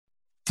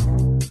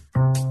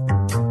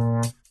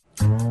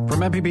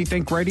From MPB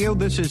Think Radio,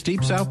 this is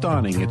Deep South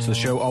Dining. It's the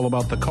show all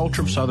about the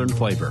culture of Southern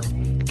flavor.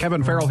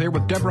 Kevin Farrell here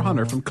with Deborah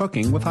Hunter from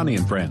Cooking with Honey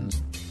and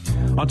Friends.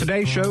 On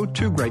today's show,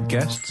 two great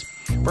guests.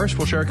 First,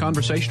 we'll share a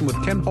conversation with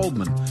Ken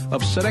Holdman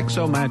of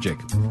Sodexo Magic.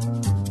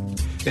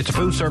 It's a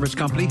food service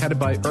company headed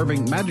by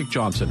Irving Magic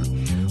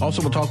Johnson.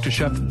 Also, we'll talk to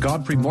Chef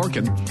Godfrey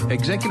Morgan,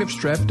 executive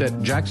chef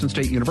at Jackson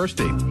State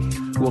University,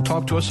 who will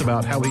talk to us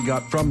about how he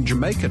got from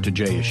Jamaica to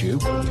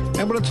JSU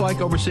and what it's like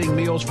overseeing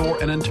meals for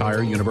an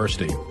entire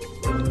university.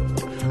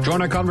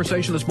 Join our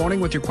conversation this morning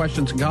with your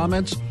questions and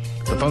comments.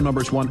 The phone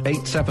number is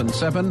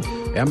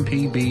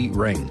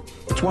 1-877-MPB-RING.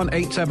 It's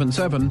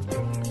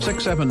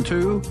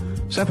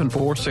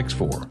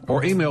 1-877-672-7464.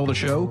 Or email the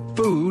show,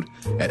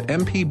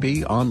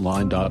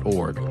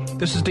 food@mpbonline.org.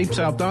 This is Deep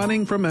South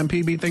Dining from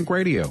MPB Think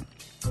Radio.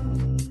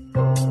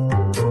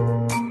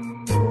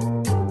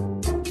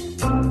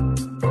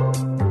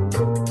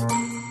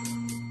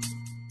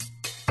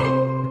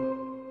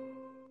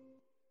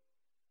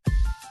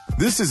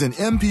 This is an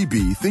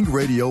MPB Think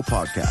Radio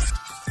podcast.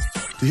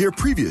 To hear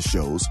previous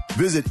shows,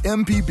 visit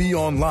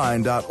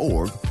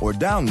mpbonline.org or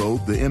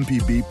download the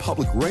MPB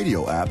Public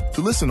Radio app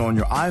to listen on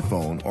your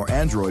iPhone or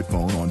Android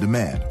phone on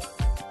demand.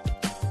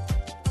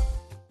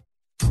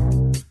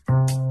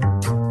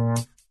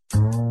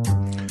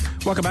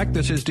 Welcome back.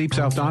 This is Deep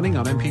South Dining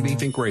on MPB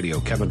Think Radio.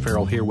 Kevin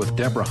Farrell here with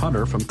Deborah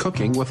Hunter from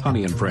Cooking with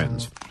Honey and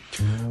Friends.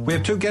 We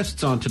have two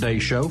guests on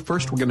today's show.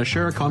 First, we're going to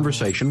share a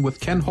conversation with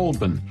Ken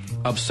Holdman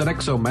of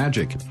Sodexo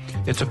Magic.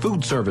 It's a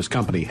food service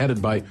company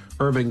headed by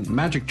Irving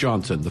Magic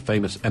Johnson, the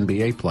famous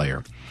NBA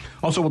player.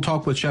 Also, we'll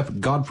talk with Chef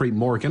Godfrey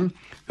Morgan,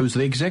 who's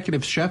the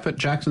executive chef at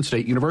Jackson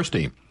State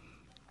University.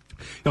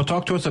 He'll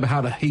talk to us about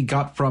how he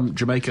got from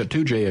Jamaica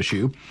to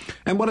JSU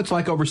and what it's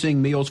like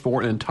overseeing meals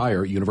for an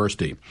entire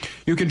university.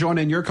 You can join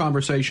in your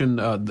conversation,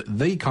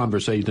 the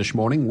conversation this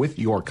morning with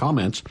your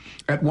comments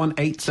at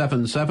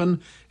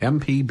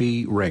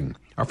 1-877-MPB-RING.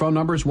 Our phone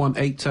number is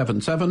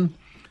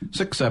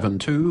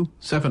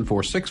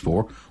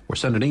 1-877-672-7464 or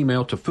send an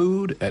email to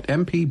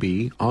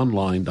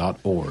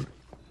food@mpbonline.org.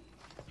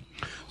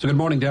 So good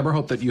morning, Deborah.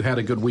 Hope that you had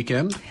a good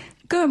weekend.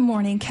 Good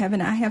morning, Kevin.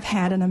 I have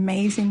had an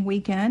amazing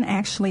weekend.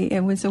 Actually,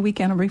 it was a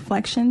weekend of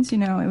reflections. You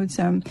know, it was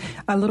a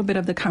little bit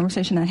of the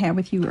conversation I had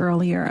with you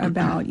earlier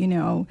about, you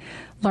know,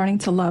 learning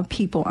to love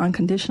people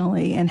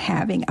unconditionally and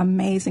having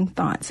amazing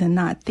thoughts and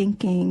not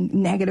thinking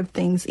negative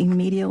things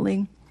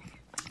immediately.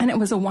 And it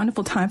was a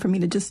wonderful time for me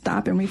to just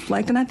stop and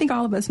reflect. And I think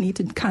all of us need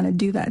to kind of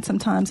do that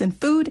sometimes. And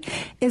food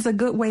is a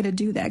good way to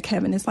do that,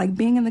 Kevin. It's like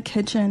being in the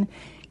kitchen.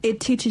 It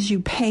teaches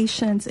you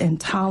patience and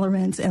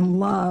tolerance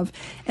and love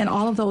and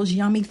all of those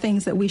yummy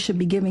things that we should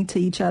be giving to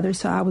each other.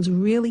 So I was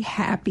really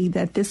happy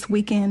that this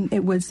weekend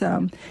it was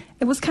kind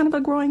of a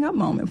growing up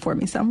moment for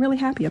me. So I'm really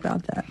happy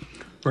about that.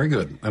 Very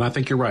good. And I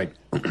think you're right.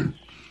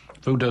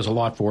 Food does a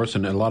lot for us.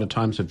 And a lot of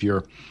times if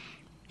you're,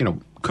 you know,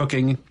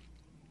 cooking,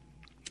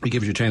 it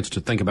gives you a chance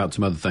to think about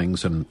some other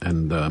things and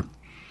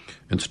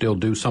still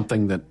do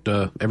something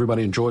that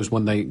everybody enjoys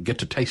when they get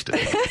to taste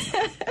it.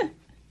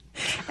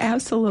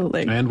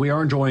 Absolutely. And we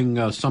are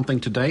enjoying something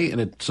today,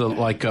 and it's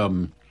like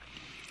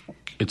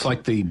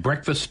the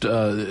breakfast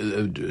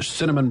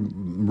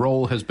cinnamon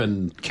roll has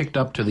been kicked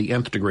up to the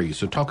nth degree.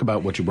 So talk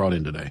about what you brought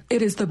in today.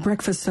 It is the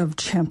breakfast of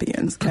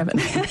champions, Kevin.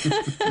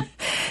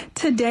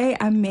 Today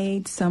I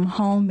made some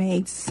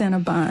homemade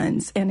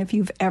Cinnabons, and if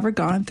you've ever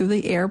gone through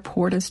the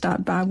airport or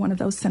stopped by one of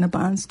those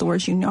Cinnabon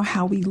stores, you know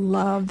how we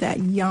love that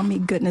yummy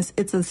goodness.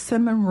 It's a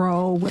cinnamon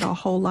roll with a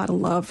whole lot of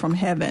love from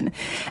heaven.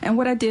 And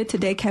what I did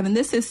today, Kevin,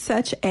 this is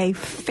such a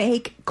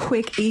fake,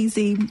 quick,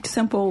 easy,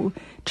 simple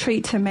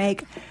treat to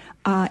make.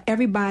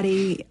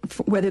 Everybody,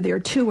 whether they're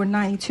 2 or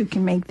 92,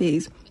 can make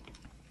these.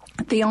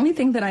 The only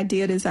thing that I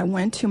did is I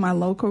went to my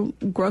local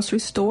grocery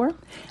store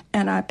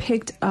and I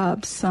picked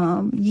up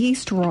some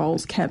yeast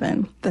rolls,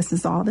 Kevin. This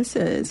is all this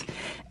is.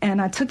 And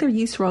I took their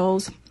yeast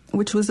rolls,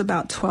 which was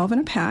about 12 in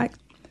a pack.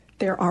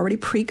 They're already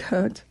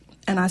pre-cooked,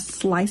 and I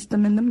sliced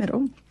them in the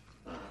middle.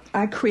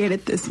 I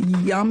created this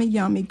yummy,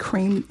 yummy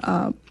cream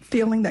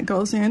filling that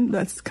goes in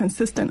that's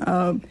consistent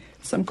of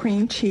some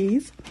cream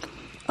cheese,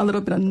 a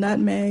little bit of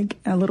nutmeg,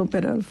 a little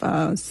bit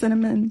of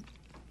cinnamon,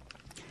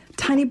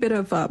 tiny bit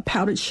of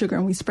powdered sugar,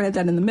 and we spread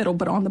that in the middle.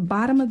 But on the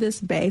bottom of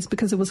this base,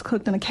 because it was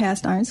cooked in a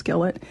cast iron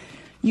skillet,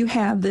 you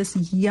have this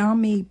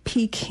yummy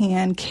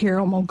pecan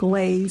caramel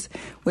glaze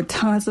with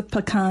tons of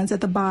pecans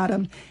at the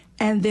bottom.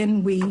 And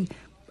then we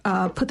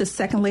put the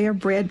second layer of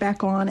bread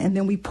back on, and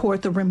then we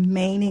poured the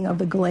remaining of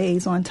the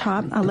glaze on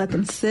top. I let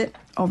them sit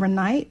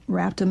overnight,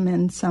 wrapped them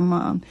in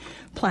some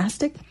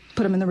plastic,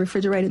 put them in the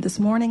refrigerator this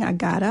morning. I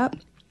got up,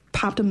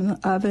 popped them in the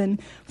oven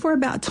for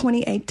about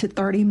 28 to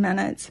 30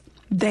 minutes.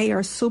 They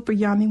are super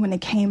yummy. When they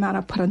came out,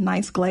 I put a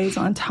nice glaze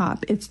on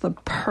top. It's the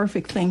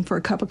perfect thing for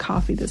a cup of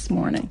coffee this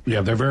morning.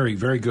 Yeah, they're very,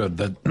 very good.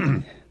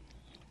 The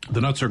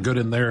nuts are good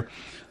in there.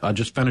 I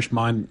just finished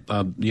mine,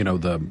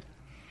 the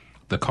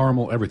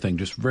caramel, everything,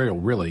 just very,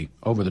 really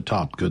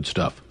over-the-top good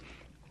stuff.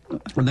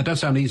 And that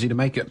does sound easy to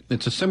make it.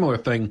 It's a similar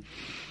thing.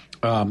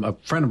 A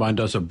friend of mine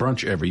does a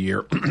brunch every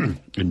year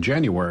in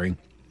January,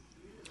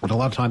 And a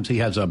lot of times he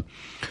has a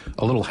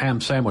little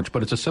ham sandwich,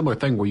 but it's a similar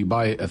thing where you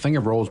buy a thing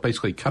of rolls,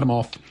 basically cut them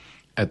off,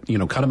 cut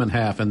them in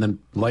half, and then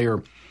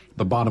layer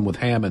the bottom with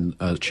ham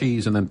and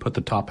cheese, and then put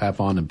the top half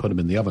on and put them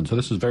in the oven. So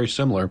this is very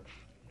similar.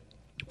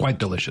 Quite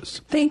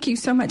delicious. Thank you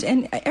so much.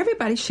 And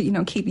everybody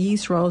should, keep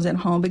yeast rolls at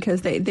home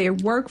because they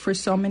work for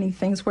so many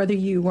things, whether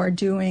you are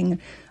doing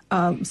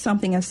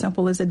something as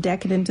simple as a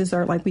decadent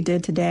dessert like we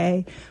did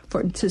today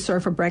to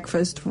serve for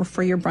breakfast,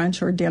 for your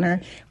brunch or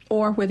dinner,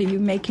 or whether you're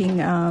making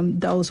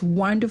those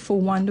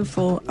wonderful,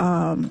 wonderful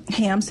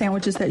ham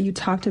sandwiches that you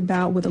talked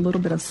about with a little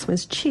bit of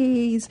Swiss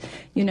cheese,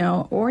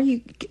 or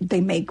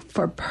they make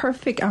for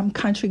perfect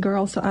country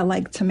girls. So I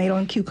like tomato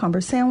and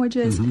cucumber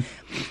sandwiches.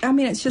 Mm-hmm. I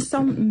mean, it's just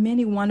so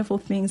many wonderful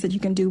things that you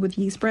can do with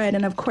yeast bread.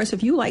 And of course,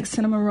 if you like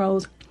cinnamon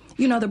rolls,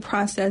 the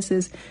process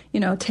is,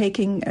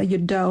 taking your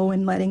dough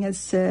and letting it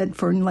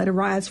let it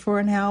rise for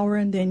an hour,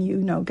 and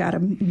then got to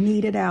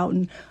knead it out.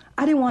 And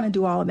I didn't want to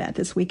do all of that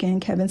this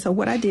weekend, Kevin. So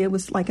what I did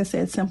was, like I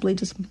said, simply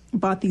just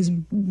bought these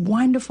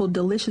wonderful,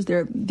 delicious.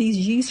 These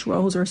yeast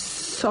rolls are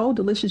so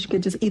delicious you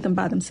could just eat them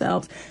by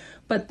themselves.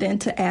 But then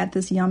to add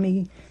this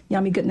yummy,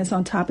 yummy goodness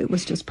on top, it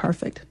was just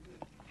perfect.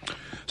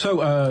 So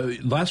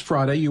last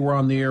Friday you were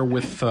on the air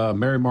with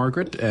Mary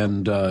Margaret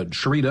and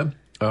Sharita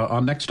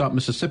on Next Stop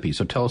Mississippi.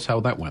 So tell us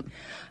how that went.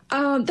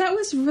 That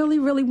was really,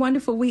 really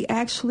wonderful. We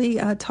actually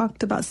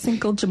talked about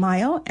Cinco de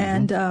Mayo,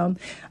 and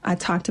I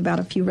talked about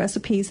a few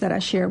recipes that I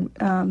shared,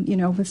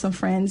 with some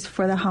friends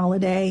for the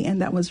holiday,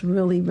 and that was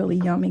really, really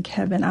yummy,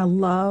 Kevin. I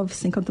love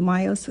Cinco de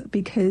Mayo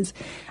because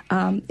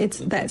it's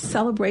that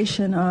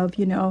celebration of,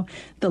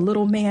 the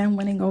little man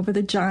winning over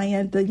the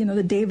giant,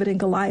 the David and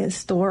Goliath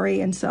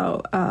story. And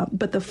so,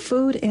 but the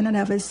food in and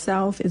of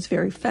itself is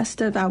very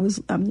festive. I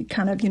was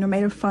kind of,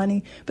 made it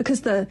funny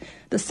because the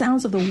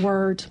sounds of the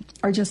word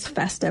are just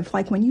festive.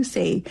 Like when you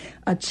say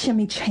a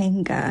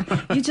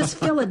chimichanga, you just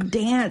feel a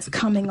dance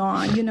coming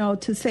on,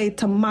 to say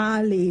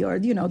tamale or,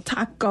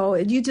 taco.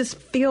 You just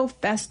feel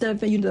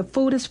festive, and the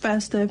food is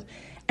festive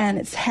and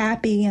it's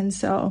happy. And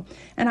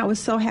I was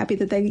so happy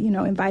that they,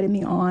 invited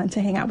me on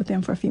to hang out with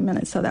them for a few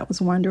minutes. So that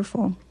was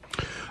wonderful.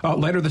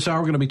 Later this hour,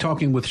 we're going to be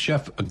talking with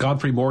Chef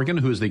Godfrey Morgan,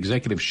 who is the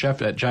executive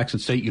chef at Jackson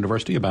State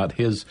University, about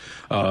his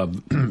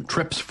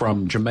trips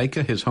from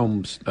Jamaica, his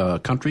home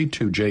country,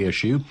 to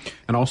JSU,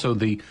 and also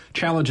the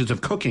challenges of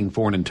cooking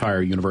for an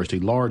entire university,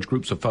 large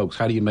groups of folks.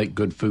 How do you make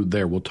good food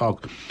there? We'll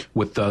talk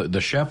with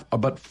the chef.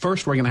 But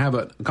first, we're going to have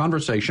a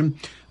conversation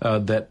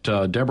that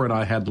Deborah and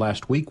I had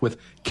last week with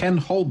Ken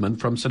Holdman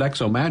from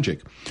Sodexo Magic.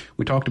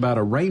 We talked about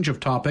a range of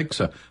topics,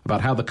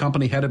 about how the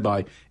company headed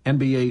by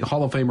NBA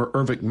Hall of Famer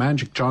Earvin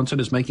Magic Johnson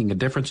is making a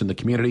difference in the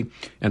community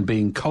and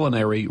being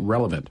culinary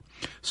relevant.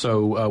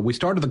 So we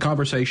started the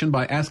conversation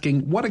by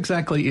asking, what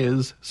exactly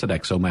is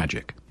Sodexo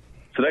Magic?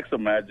 Sodexo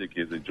Magic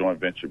is a joint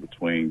venture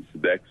between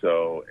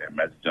Sodexo and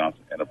Magic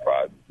Johnson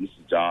Enterprises.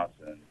 Mr.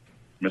 Johnson,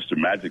 Mr.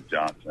 Magic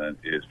Johnson,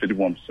 is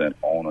 51%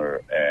 owner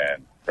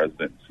and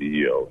president,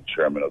 CEO, and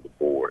chairman of the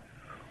board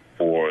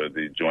for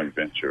the joint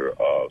venture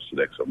of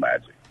Sodexo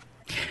Magic.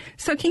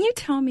 So can you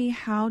tell me,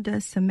 how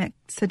does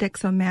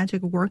Sodexo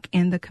Magic work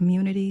in the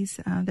communities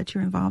that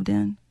you're involved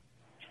in?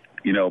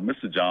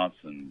 Mr.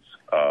 Johnson's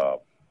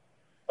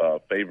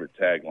favorite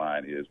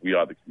tagline is, "We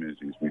are the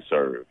communities we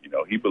serve."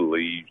 He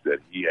believes that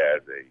he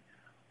has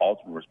a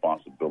ultimate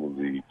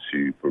responsibility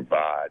to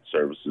provide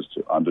services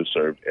to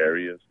underserved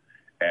areas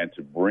and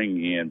to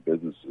bring in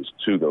businesses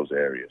to those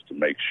areas to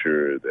make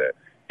sure that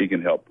he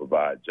can help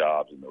provide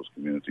jobs in those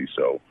communities.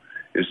 So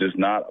it's just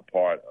not a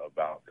part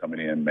about coming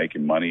in,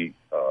 making money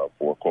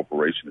for a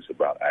corporation. It's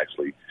about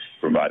actually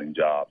providing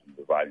jobs and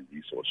providing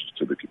resources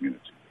to the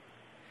community.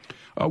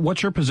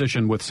 What's your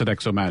position with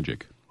Sodexo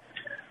Magic?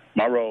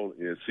 My role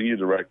is Senior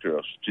Director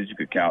of Strategic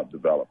Account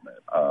Development.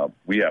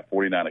 We have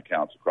 49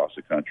 accounts across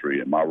the country,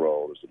 and my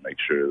role is to make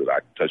sure that I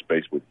touch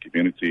base with the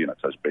community and I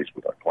touch base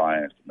with our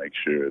clients to make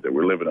sure that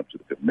we're living up to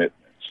the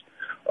commitments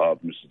of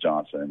Mr.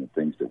 Johnson and the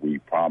things that we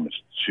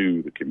promised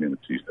to the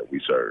communities that we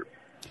serve.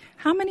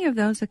 How many of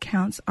those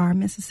accounts are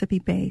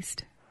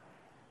Mississippi-based?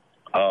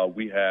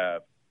 We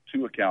have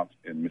 2 accounts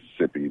in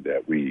Mississippi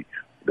that we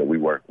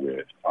work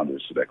with under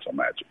Sodexo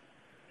Magic.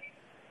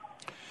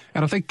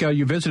 And I think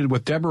you visited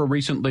with Deborah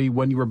recently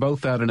when you were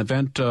both at an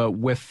event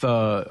with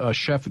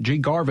Chef G.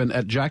 Garvin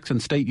at Jackson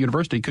State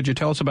University. Could you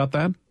tell us about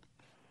that?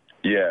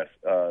 Yes.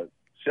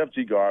 Chef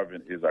G.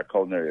 Garvin is our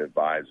culinary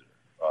advisor.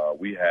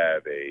 We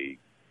have a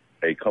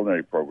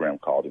culinary program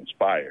called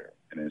Inspire.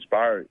 And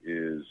Inspire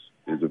is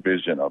a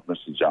vision of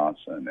Mr.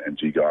 Johnson and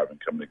G. Garvin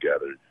coming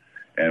together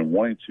and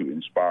wanting to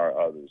inspire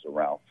others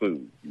around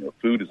food.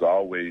 Food is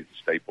always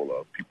a staple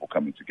of people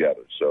coming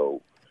together.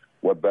 So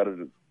what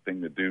better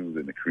thing to do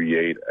than to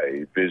create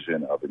a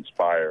vision of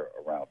Inspire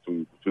around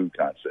food, the food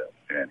concept.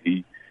 And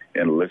he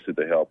enlisted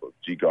the help of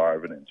G.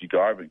 Garvin, and G.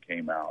 Garvin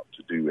came out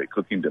to do a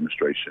cooking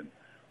demonstration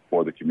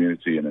for the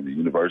community and in the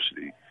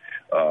university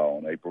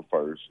on April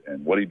 1st.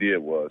 And what he did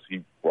was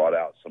he brought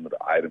out some of the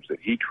items that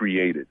he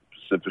created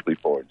specifically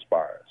for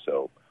Inspire.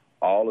 So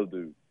all of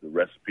the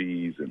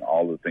recipes and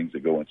all the things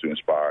that go into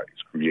Inspire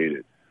is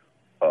created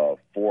for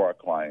for our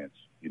clients,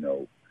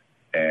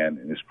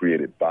 and it's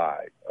created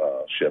by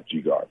Chef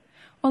G. Garvin.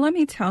 Well, let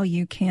me tell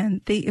you,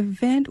 Ken, the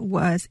event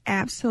was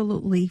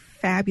absolutely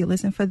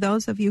fabulous. And for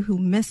those of you who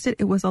missed it,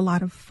 it was a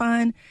lot of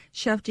fun.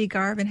 Chef G.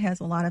 Garvin has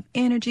a lot of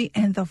energy,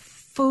 and the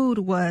food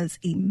was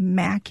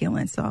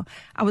immaculate. So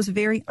I was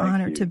very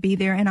honored to be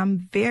there, and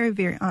I'm very,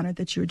 very honored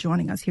that you're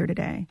joining us here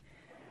today.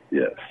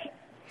 Yes.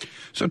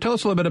 So tell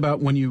us a little bit about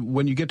when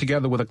you get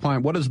together with a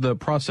client, what is the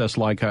process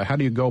like? How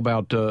do you go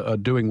about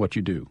doing what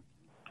you do?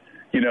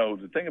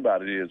 The thing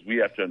about it is we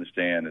have to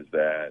understand is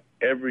that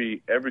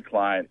every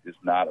client is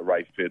not a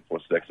right fit for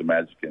Sodexo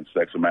Magic, and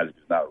Sodexo Magic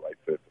is not a right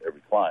fit for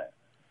every client.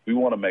 We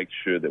want to make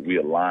sure that we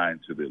align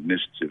to the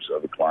initiatives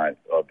of the client,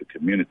 of the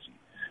community.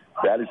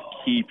 That is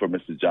key for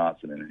Mr.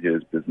 Johnson and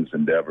his business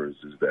endeavors,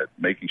 is that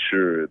making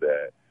sure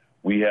that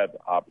we have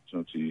the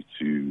opportunity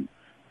to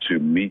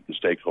meet the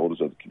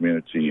stakeholders of the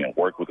community and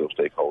work with those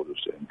stakeholders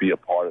and be a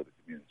part of the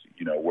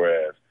community.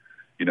 Whereas,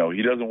 he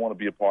doesn't want to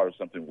be a part of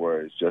something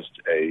where it's just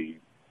a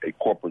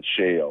corporate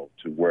shell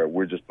to where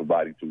we're just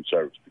providing food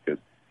service, because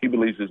he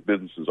believes his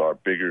businesses are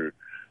bigger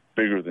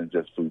than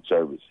just food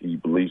service. He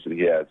believes that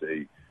he has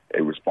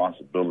a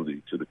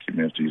responsibility to the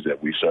communities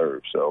that we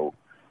serve. So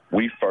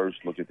we first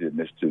look at the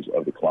initiatives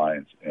of the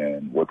clients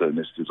and what the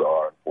initiatives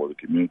are for the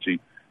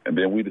community, and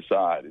then we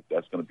decide if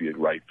that's going to be a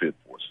right fit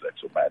for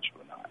Sodexo Magic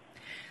or not.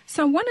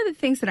 So one of the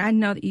things that I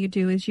know that you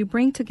do is you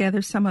bring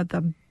together some of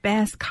the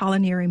best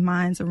culinary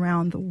minds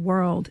around the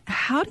world.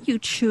 How do you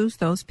choose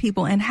those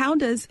people, and how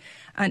does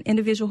an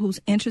individual who's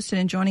interested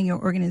in joining your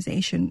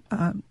organization,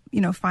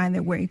 find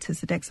their way to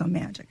Sodexo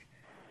Magic?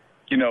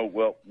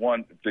 Well,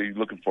 one, if they're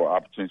looking for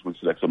opportunities with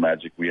Sodexo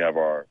Magic, we have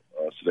our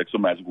Sodexo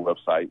Magic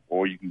website,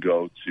 or you can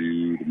go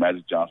to the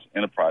Magic Johnson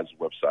Enterprises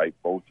website.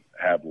 Both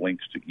have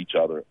links to each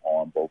other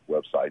on both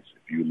websites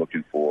if you're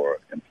looking for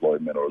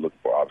employment or looking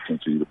for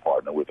opportunity to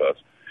partner with us.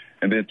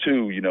 And then,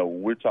 two,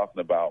 we're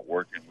talking about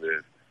working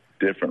with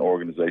different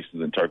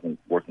organizations and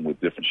working with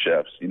different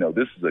chefs.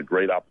 This is a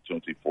great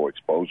opportunity for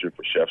exposure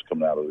for chefs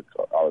coming out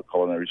of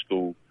culinary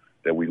school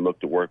that we look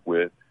to work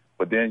with.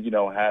 But then,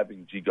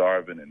 having G.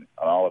 Garvin and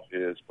all of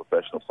his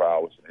professional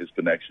prowess and his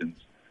connections,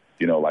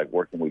 like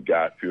working with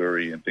Guy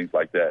Fieri and things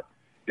like that,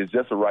 is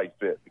just a right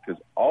fit, because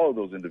all of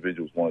those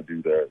individuals want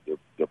to do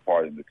their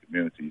part in the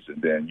communities.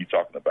 And then you're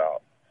talking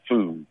about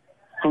food.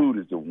 Food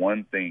is the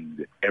one thing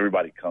that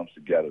everybody comes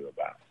together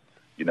about.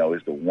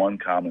 It's the one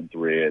common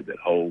thread that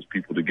holds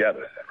people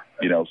together.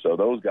 So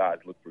those guys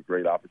look for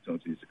great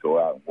opportunities to go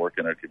out and work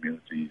in their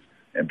communities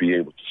and be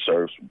able to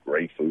serve some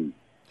great food.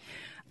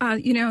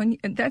 And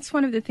that's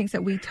one of the things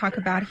that we talk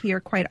about here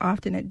quite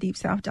often at Deep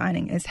South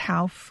Dining, is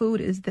how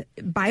food is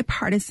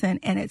bipartisan,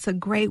 and it's a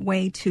great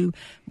way to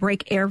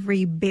break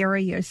every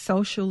barrier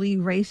socially,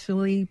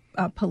 racially,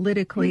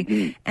 politically.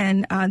 Mm-hmm.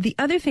 And the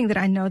other thing that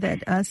I know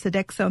that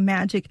Sodexo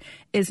Magic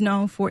is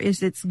known for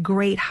is its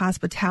great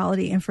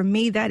hospitality. And for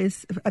me, that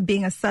is,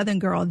 being a Southern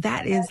girl,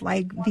 that is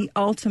like the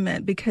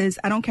ultimate, because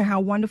I don't care how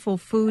wonderful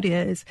food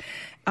is,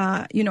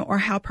 or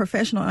how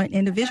professional an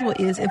individual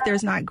is, if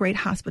there's not great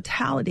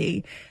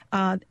hospitality,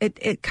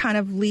 it kind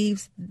of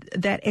leaves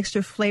that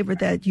extra flavor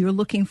that you're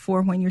looking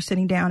for when you're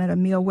sitting down at a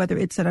meal, whether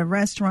it's at a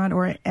restaurant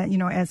or,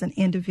 as an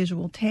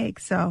individual take.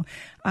 So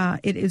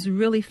it is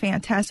really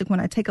fantastic when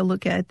I take a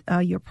look at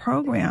your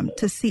program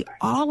to see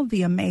all of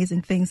the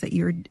amazing things that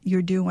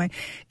you're doing.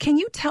 Can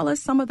you tell us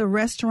some of the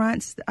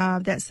restaurants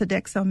that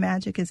Sodexo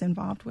Magic is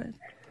involved with?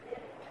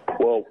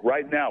 Well,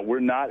 right now, we're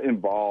not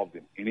involved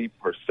in any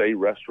per se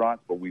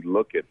restaurants, but we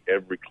look at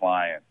every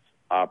client's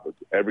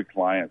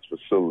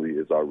facility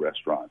is our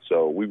restaurant.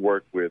 So we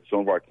work with some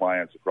of our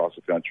clients across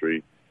the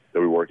country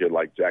that we work at,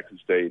 like Jackson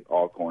State,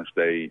 Alcorn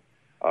State.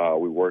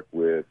 We work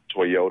with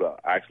Toyota.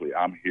 Actually,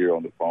 I'm here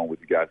on the phone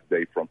with you guys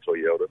today from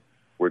Toyota.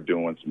 We're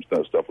doing some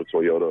stuff with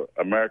Toyota.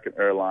 American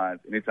Airlines.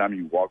 Anytime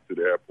you walk through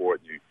the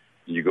airport,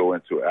 you go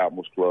into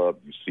Admirals Club,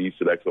 you see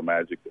Sodexo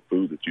Magic. The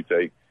food that you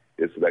take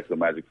is Sodexo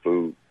Magic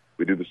food.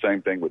 We do the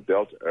same thing with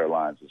Delta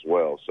Airlines as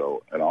well.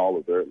 So, and all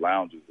of their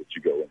lounges that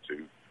you go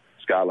into,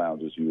 Sky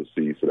Lounges, you will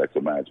see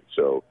Sodexo Magic.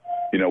 So,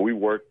 we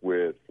work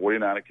with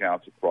 49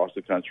 accounts across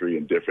the country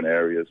in different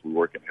areas. We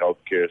work in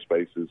healthcare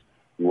spaces.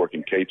 We work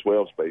in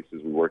K-12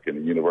 spaces. We work in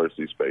the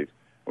university space.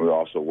 And we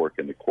also work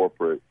in the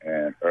corporate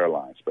and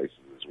airline spaces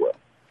as well.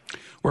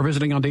 We're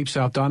visiting on Deep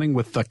South Dining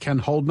with Ken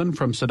Holdman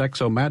from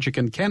Sodexo Magic.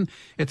 And Ken,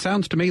 it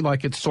sounds to me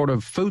like it's sort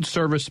of food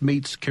service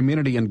meets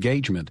community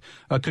engagement.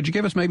 Could you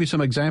give us maybe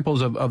some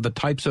examples of the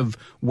types of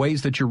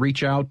ways that you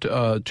reach out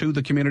to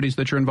the communities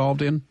that you're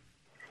involved in?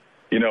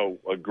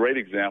 A great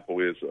example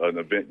is an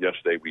event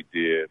yesterday we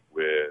did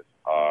with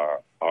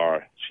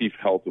our Chief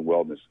Health and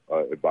Wellness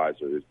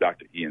Advisor, is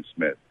Dr. Ian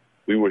Smith.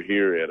 We were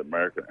here at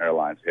American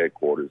Airlines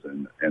headquarters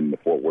in the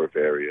Fort Worth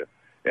area,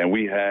 and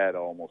we had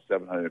almost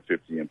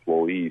 750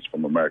 employees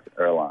from American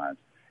Airlines.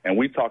 And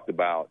we talked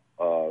about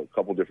a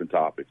couple different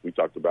topics. We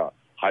talked about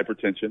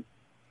hypertension.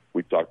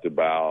 We talked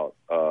about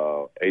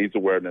AIDS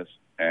awareness,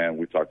 and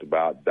we talked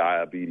about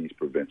diabetes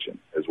prevention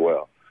as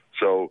well.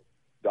 So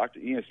Dr.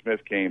 Ian Smith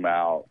came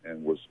out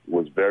and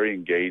was very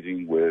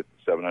engaging with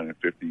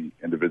 750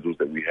 individuals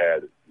that we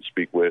had to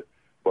speak with.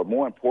 But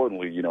more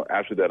importantly,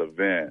 after that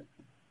event,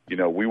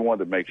 we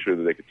wanted to make sure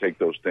that they could take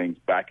those things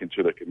back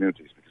into their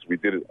communities because we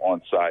did it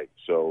on site.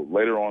 So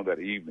later on that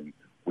evening,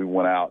 we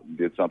went out and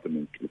did something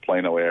in the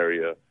Plano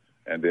area.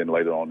 And then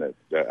later on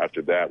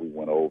after that, we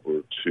went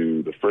over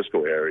to the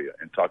Frisco area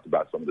and talked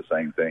about some of the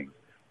same things.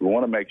 We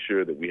want to make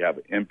sure that we have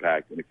an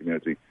impact in the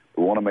community.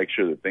 We want to make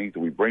sure that things that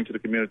we bring to the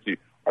community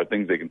are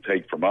things they can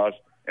take from us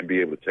and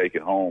be able to take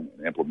it home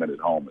and implement it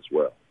home as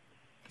well.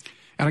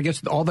 And I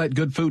guess all that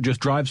good food just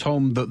drives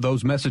home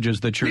those messages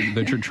that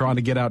you're trying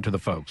to get out to the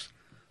folks.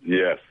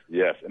 Yes.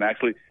 And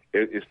actually,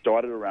 it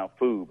started around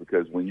food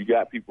because when you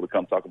got people to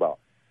come talk about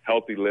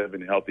healthy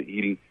living, healthy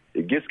eating,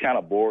 it gets kind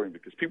of boring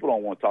because people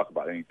don't want to talk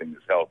about anything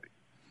that's healthy,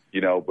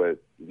 But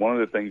one of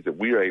the things that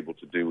we are able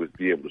to do is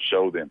be able to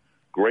show them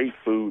great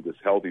food that's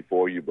healthy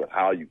for you, but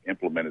how you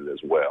implement it as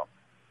well,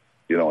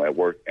 at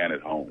work and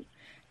at home.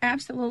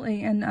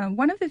 Absolutely. And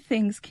one of the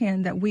things,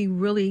 Ken, that we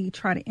really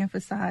try to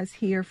emphasize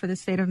here for the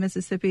state of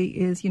Mississippi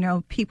is,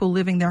 people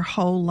living their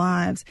whole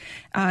lives,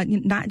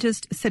 not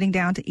just sitting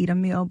down to eat a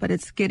meal, but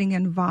it's getting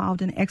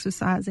involved in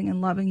exercising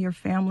and loving your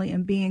family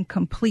and being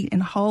complete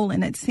and whole.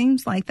 And it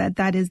seems like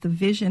that is the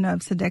vision of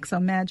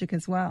Sodexo Magic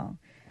as well.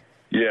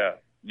 Yeah.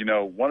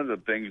 One of the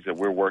things that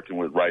we're working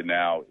with right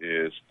now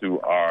is through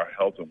our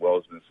health and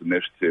wellness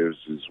initiatives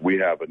is we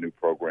have a new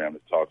program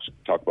that talk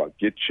about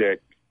get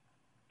checked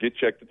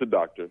at the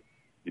doctor,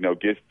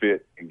 get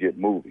fit and get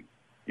moving.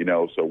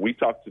 So we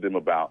talk to them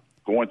about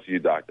going to your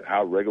doctor,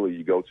 how regularly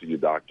you go to your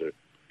doctor,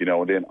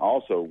 and then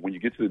also when you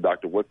get to the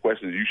doctor, what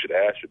questions you should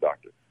ask your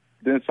doctor.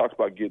 Then it talks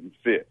about getting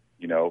fit,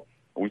 When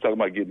we talk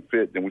about getting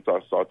fit, then we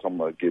start talking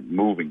about getting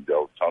moving,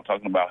 though. So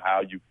talking about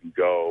how you can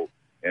go,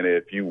 and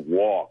if you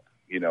walk,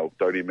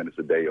 30 minutes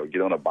a day or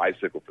get on a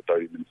bicycle for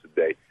 30 minutes a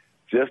day,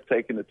 just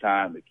taking the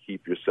time to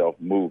keep yourself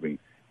moving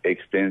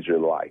extends your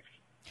life.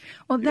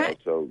 Well,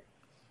 so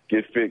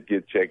get fit,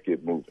 get checked,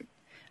 get moving.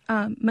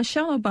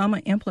 Michelle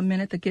Obama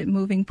implemented the Get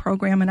Moving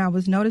program, and I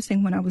was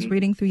noticing when I was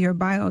reading through your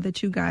bio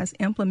that you guys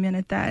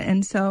implemented that.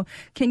 And so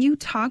can you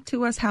talk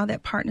to us how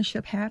that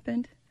partnership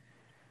happened?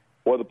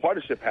 Well, the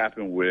partnership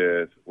happened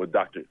with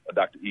Dr.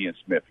 Ian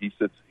Smith. He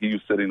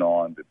was sitting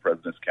on the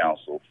President's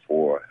Council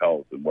for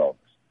Health and Wellness.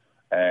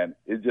 And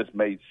it just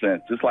made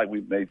sense, just like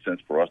we made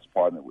sense for us to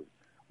partner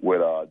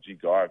with G.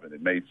 Garvin.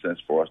 It made sense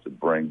for us to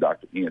bring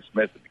Dr. Ian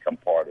Smith to become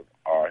part of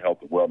our health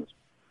and wellness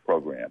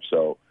program.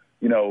 So,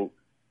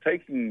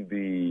 taking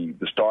the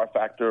star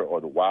factor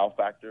or the wow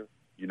factor,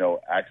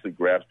 actually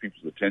grabs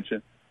people's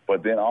attention,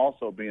 but then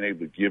also being able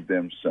to give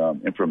them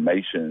some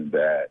information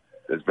that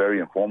is very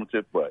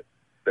informative, but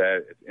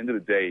that at the end of the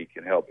day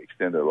can help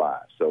extend their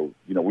lives. So,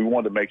 we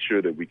wanted to make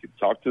sure that we could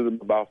talk to them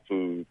about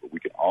food, but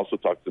we can also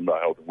talk to them about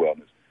health and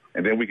wellness.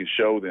 And then we can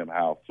show them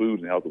how food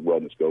and health and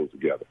wellness goes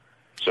together.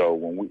 So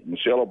when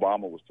Michelle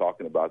Obama was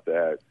talking about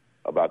that,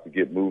 about the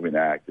Get Moving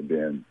Act, and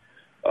then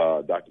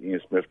Dr.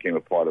 Ian Smith came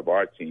a part of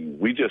our team,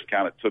 we just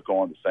kind of took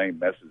on the same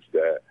message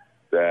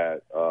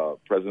that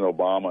President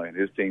Obama and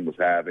his team was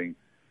having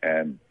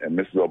and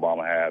Mrs.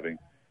 Obama having,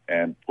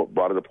 and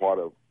brought it a part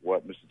of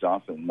what Mr.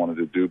 Johnson wanted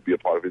to do, be a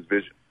part of his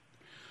vision.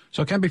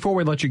 So, Ken, before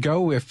we let you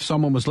go, if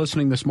someone was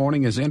listening this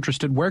morning is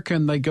interested, where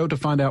can they go to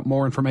find out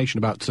more information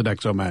about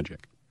Sodexo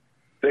Magic?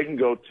 They can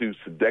go to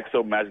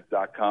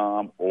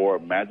SodexoMagic.com or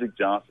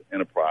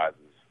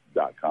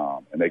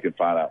MagicJohnsonEnterprises.com, and they can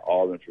find out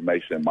all the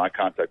information. My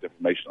contact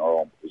information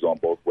is on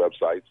both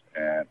websites,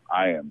 and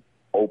I am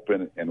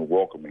open and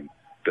welcoming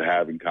to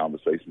having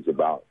conversations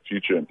about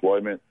future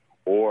employment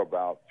or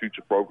about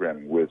future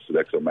programming with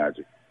Sodexo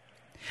Magic.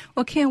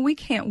 Well, Ken, we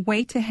can't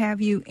wait to have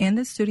you in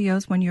the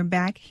studios when you're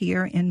back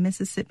here in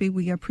Mississippi.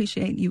 We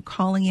appreciate you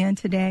calling in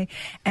today.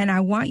 And I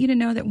want you to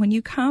know that when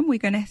you come, we're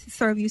going to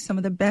serve you some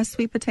of the best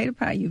sweet potato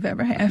pie you've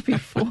ever had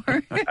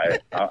before.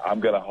 I'm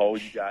going to hold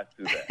you guys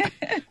to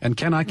that. And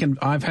Ken,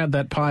 I've had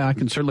that pie. I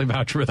can certainly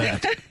vouch for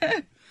that.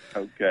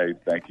 Okay.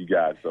 Thank you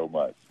guys so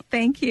much.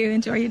 Thank you.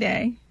 Enjoy your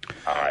day.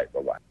 All right.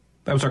 Bye-bye.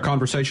 That was our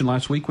conversation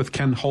last week with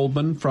Ken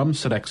Holdman from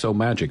Sodexo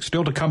Magic.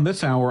 Still to come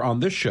this hour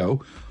on this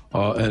show,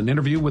 an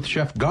interview with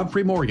Chef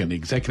Godfrey Morgan, the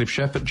executive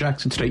chef at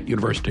Jackson State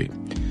University.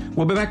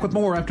 We'll be back with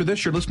more after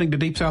this. You're listening to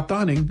Deep South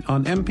Dining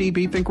on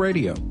MPB Think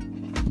Radio.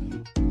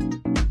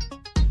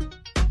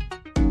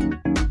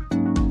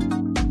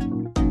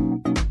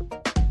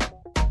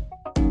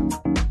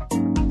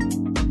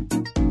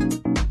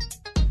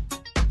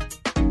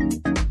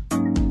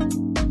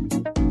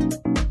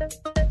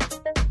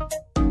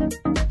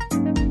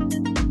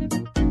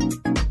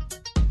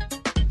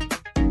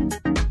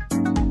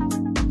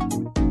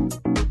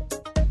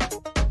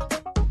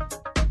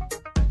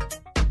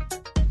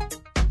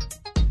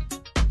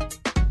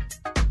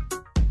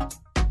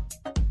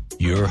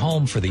 Your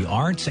home for the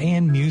arts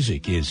and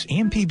music is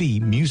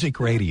MPB Music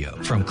Radio.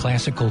 From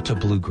classical to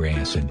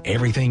bluegrass and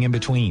everything in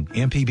between,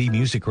 MPB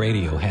Music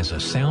Radio has a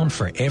sound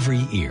for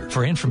every ear.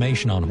 For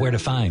information on where to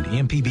find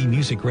MPB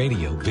Music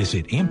Radio,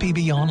 visit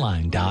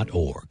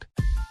mpbonline.org.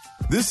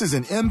 This is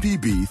an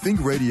MPB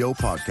Think Radio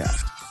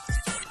podcast.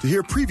 To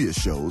hear previous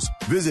shows,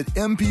 visit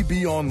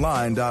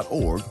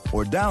mpbonline.org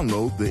or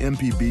download the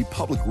MPB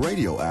Public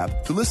Radio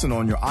app to listen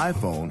on your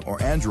iPhone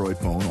or Android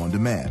phone on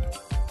demand.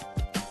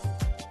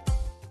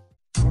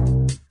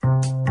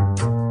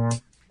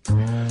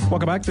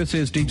 Welcome back. This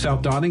is Deep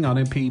South Dining on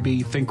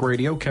MPB Think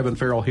Radio. Kevin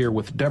Farrell here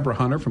with Deborah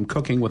Hunter from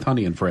Cooking with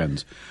Honey and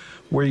Friends.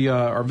 We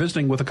are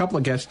visiting with a couple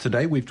of guests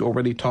today. We've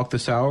already talked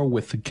this hour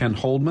with Ken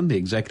Holdman, the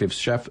executive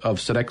chef of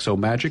Sodexo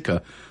Magic,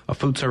 a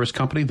food service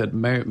company that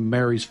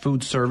marries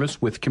food service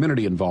with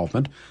community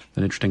involvement.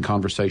 An interesting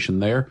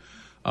conversation there.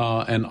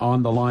 And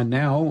on the line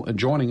now,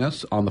 joining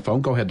us on the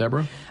phone. Go ahead,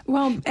 Deborah.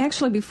 Well,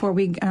 actually, before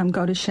we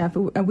go to Chef,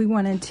 we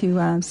wanted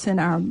to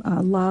send our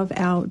love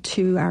out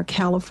to our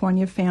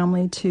California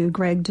family, to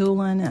Greg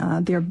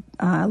Doolin. They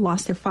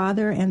lost their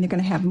father, and they're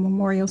going to have a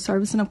memorial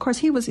service. And, of course,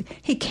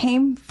 he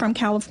came from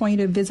California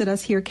to visit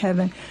us here,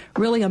 Kevin.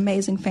 Really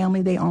amazing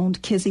family. They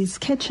owned Kizzy's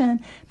Kitchen.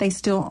 They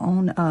still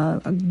own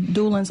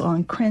Doolin's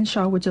on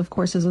Crenshaw, which, of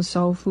course, is a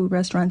soul food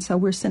restaurant. So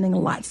we're sending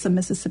lots of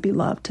Mississippi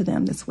love to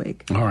them this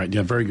week. All right.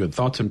 Yeah, very good.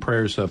 Thoughts and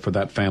prayers for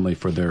that family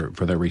for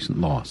their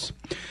recent loss.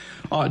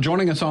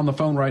 Joining us on the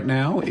phone right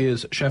now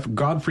is Chef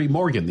Godfrey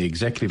Morgan, the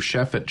executive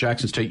chef at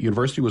Jackson State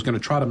University. Was going to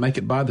try to make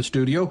it by the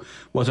studio,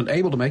 wasn't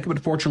able to make it, but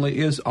fortunately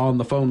is on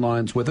the phone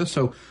lines with us.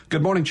 So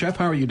good morning, Chef.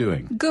 How are you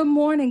doing? Good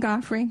morning,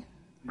 Godfrey.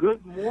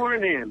 Good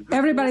morning.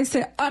 Everybody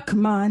say,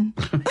 come on.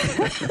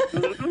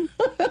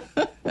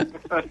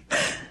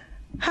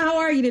 How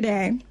are you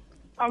today?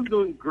 I'm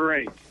doing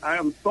great. I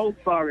am so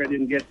sorry I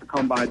didn't get to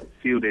come by the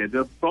studio.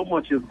 There's so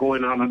much is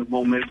going on at the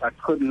moment. I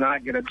could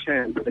not get a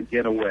chance to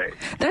get away.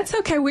 That's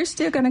okay. We're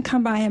still going to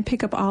come by and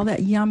pick up all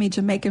that yummy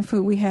Jamaican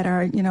food we had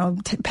our,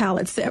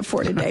 palate set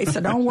for today. So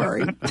don't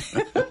worry.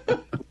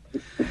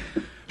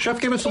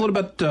 Chef, give us a little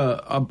bit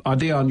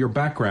idea on your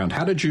background.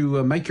 How did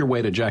you make your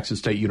way to Jackson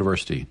State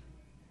University?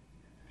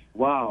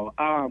 Wow.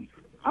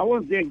 I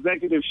was the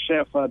executive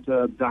chef at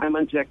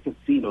Diamond Jack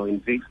Casino in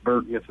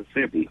Vicksburg,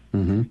 Mississippi.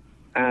 Mm-hmm.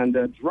 And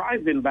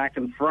driving back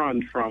and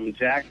front from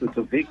Jackson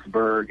to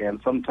Vicksburg,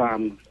 and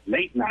sometimes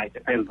late night,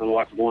 depends on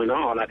what's going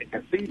on at the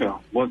casino,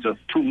 was just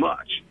too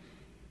much.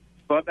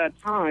 So at that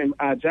time,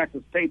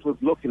 Jackson State was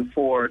looking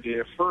for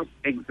their first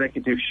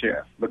executive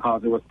chef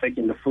because it was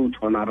taking the food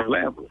to another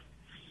level.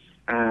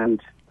 And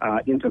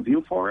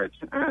interview for it,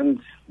 and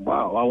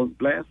wow, I was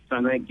blessed,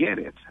 and I get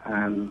it.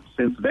 And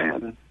since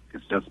then,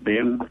 it's just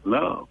been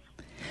love.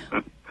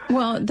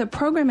 Well, the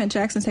program at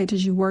Jackson State that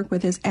you work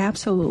with is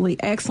absolutely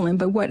excellent.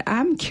 But what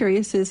I'm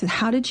curious is,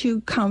 how did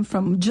you come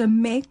from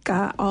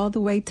Jamaica all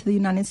the way to the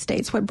United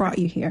States? What brought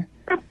you here?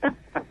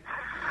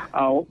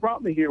 What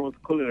brought me here was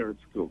culinary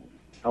school.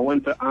 I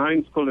went to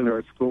Heinz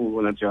Culinary School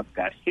when I just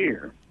got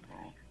here.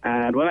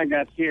 And when I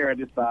got here, I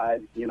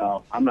decided,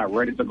 I'm not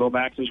ready to go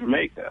back to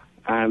Jamaica.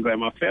 And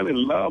I fell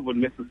in love with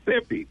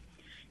Mississippi.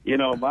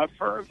 My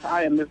first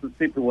eye in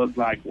Mississippi was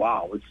like,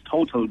 wow, it's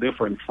totally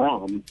different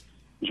from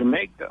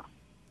Jamaica.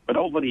 But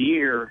over the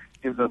year,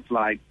 it's just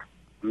like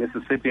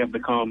Mississippi has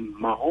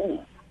become my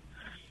home.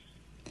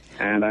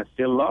 And I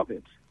still love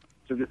it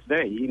to this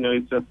day.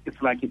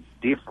 It's like it's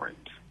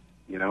different,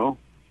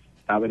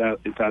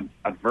 It's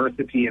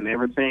adversity and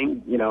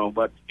everything,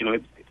 but,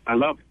 I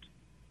love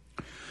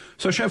it.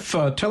 So, Chef,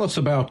 tell us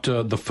about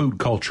the food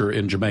culture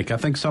in Jamaica. I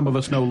think some of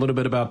us know a little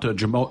bit about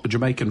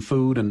Jamaican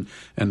food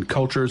and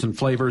cultures and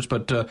flavors,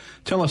 but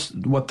tell us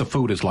what the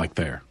food is like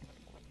there.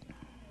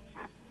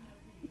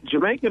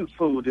 Jamaican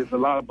food is a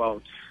lot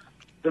about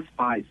the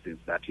spices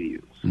that you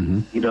use.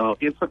 Mm-hmm.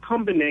 It's a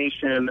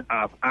combination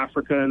of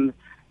African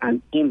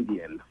and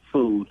Indian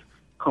food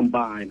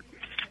combined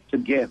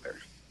together,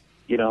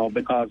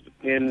 because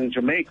in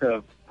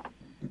Jamaica,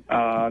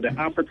 the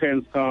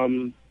Africans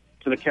come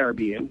to the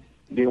Caribbean.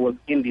 There was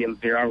Indians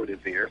there already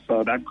there.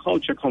 So that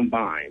culture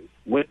combined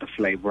with the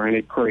flavor, and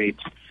it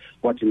creates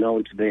what you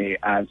know today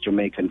as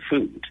Jamaican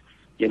food.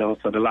 So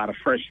there's a lot of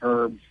fresh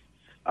herbs,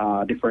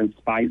 different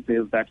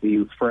spices that we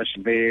use fresh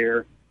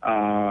there,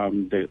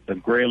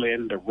 the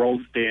grilling, the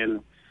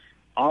roasting,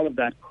 all of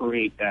that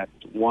create that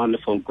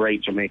wonderful,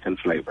 great Jamaican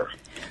flavor.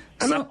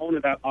 And not only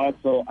that,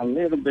 also a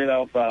little bit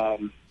of, I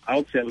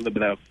would say a little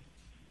bit of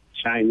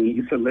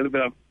Chinese, a little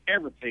bit of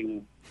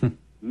everything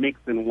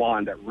mixed in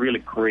one that really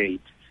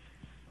creates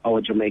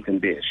our Jamaican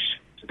dish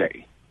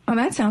today. Oh,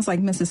 that sounds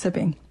like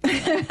Mississippi.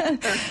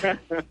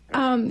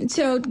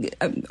 So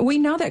we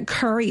know that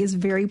curry is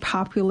very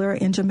popular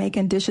in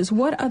Jamaican dishes.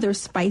 What other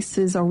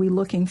spices are we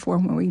looking for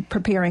when we're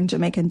preparing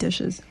Jamaican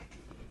dishes?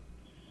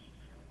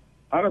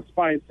 Other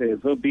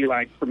spices would be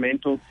like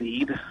pimento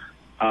seed.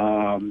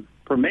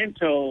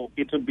 Pimento,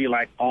 it would be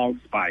like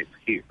allspice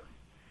here.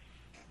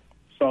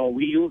 So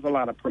we use a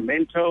lot of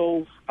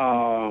pimento,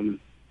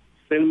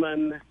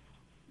 cinnamon,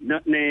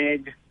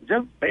 nutmeg,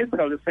 just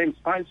basically the same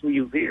spice we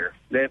use here.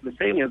 The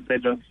thing is they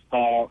just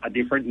call a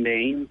different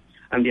name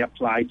and they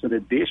apply to the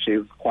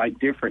dishes quite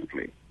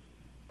differently.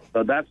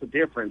 So that's the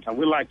difference. And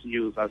we like to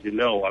use, as you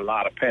know, a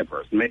lot of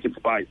peppers, make it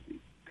spicy.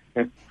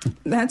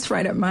 That's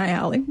right up my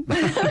alley.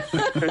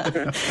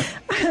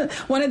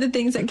 One of the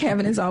things that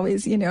Kevin is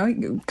always,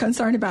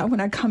 concerned about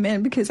when I come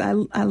in, because I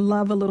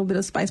love a little bit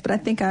of spice, but I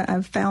think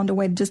I've found a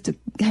way just to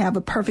have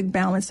a perfect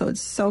balance. So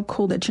it's so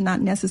cool that you're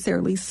not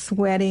necessarily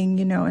sweating,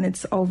 and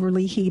it's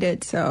overly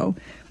heated. So,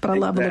 but I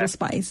love a little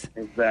spice.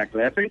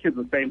 Exactly. I think it's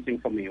the same thing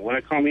for me. When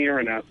I come here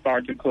and I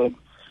start to cook,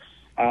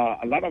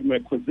 a lot of my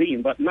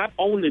cuisine, but not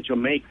only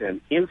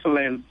Jamaican,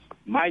 influence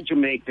my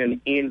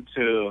Jamaican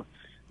into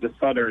the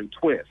Southern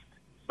twist.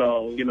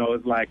 So,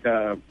 it's like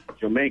a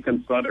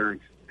Jamaican Southern.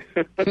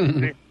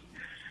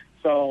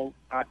 So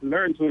I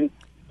learned to,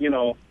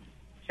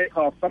 take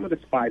off some of the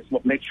spice,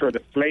 but make sure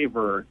the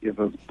flavor is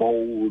as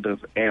bold as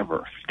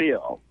ever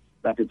still,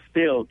 that it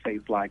still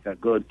tastes like a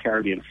good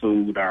Caribbean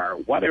food or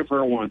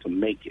whatever I want to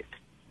make it.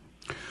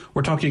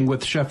 We're talking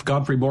with Chef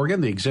Godfrey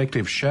Morgan, the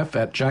executive chef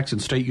at Jackson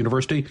State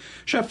University.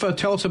 Chef,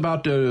 tell us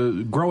about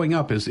growing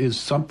up. Is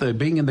something,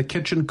 being in the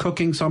kitchen,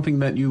 cooking, something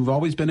that you've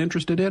always been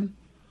interested in?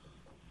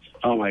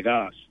 Oh, my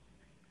gosh.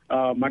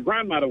 My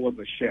grandmother was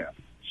a chef.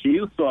 She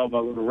used to have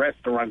a little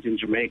restaurant in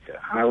Jamaica.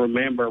 I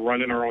remember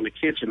running around the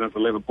kitchen as a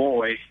little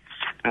boy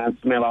and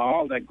smell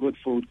all that good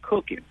food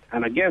cooking.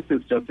 And I guess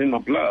it's just in my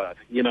blood.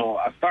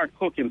 I started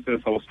cooking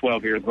since I was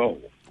 12 years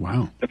old.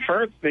 Wow. The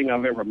first thing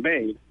I've ever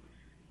made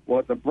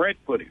was a bread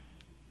pudding.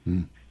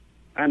 Mm.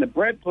 And the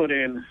bread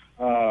pudding,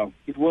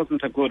 it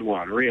wasn't a good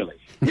one, really.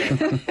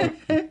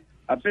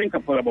 I think I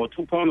put about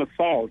 2 pounds of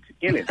salt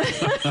in it.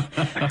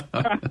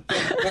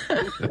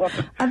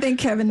 I think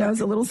Kevin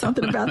knows a little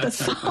something about the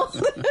salt.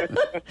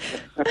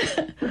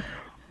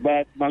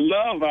 But my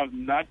love has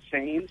not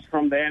changed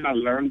from then. I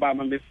learned by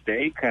my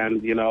mistake.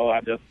 And,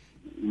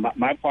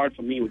 my part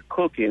for me with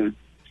cooking,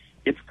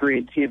 it's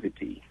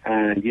creativity.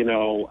 And,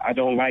 I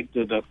don't like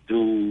to just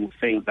do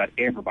things that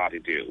everybody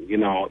do.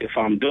 If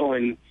I'm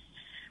doing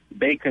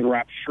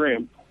bacon-wrapped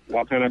shrimp,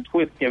 what kind of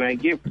twist can I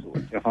give to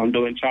it? If I'm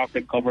doing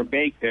chocolate-covered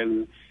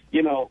bacon,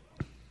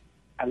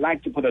 I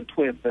like to put a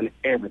twist on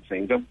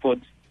everything. Just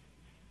put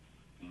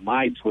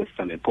my twist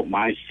on it, put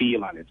my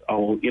feel on it,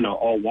 or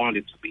want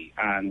it to be.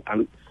 And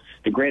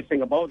the great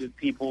thing about it,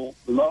 people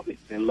love it.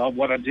 They love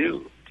what I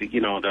do. They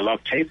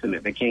love tasting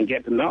it. They can't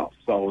get enough.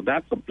 So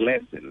that's a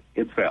blessing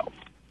itself.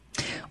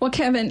 Well,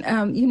 Kevin,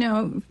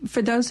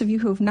 for those of you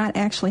who have not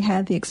actually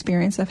had the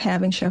experience of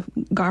having Chef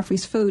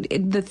Godfrey's food,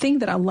 the thing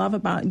that I love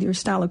about your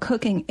style of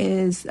cooking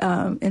is,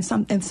 and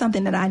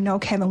something that I know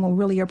Kevin will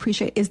really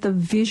appreciate, is the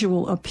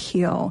visual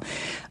appeal.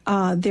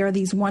 There are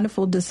these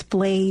wonderful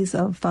displays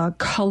of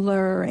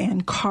color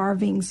and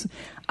carvings.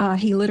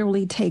 He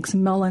literally takes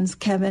melons,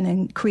 Kevin,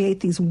 and create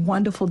these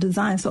wonderful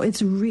designs. So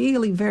it's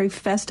really very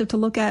festive to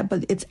look at,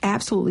 but it's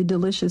absolutely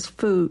delicious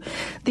food.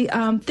 The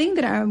thing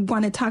that I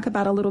want to talk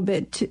about a little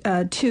bit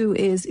too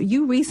is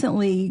you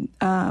recently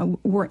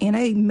were in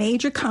a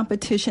major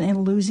competition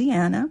in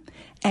Louisiana,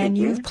 and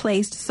you've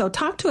placed. So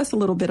talk to us a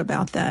little bit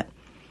about that.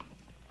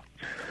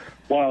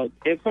 Well,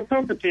 it's a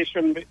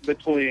competition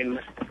between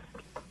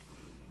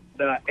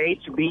the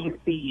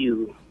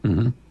HBCU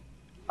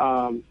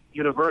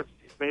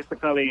universities,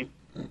 basically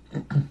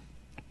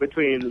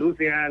between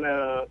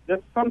Louisiana.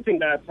 That's something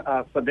that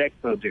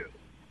Sodexo do.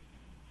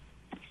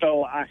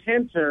 So I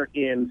entered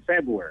in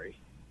February,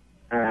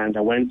 and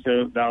I went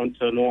down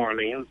to New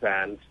Orleans,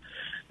 and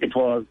it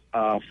was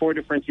 4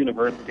 different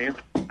universities,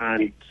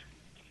 and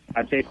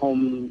I take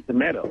home the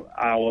medal.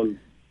 I was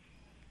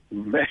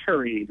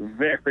very,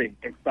 very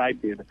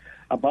excited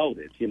about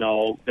it.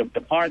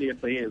 The party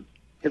is,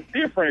 it's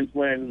different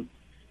when,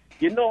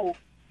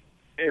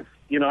 if,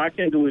 I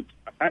can do it,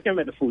 I can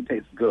make the food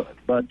taste good,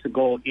 but to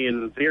go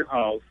in their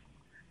house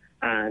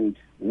and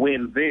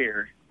win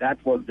there,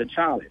 that was the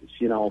challenge,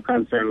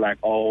 concern like,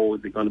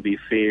 is it going to be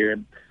fair?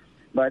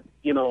 But,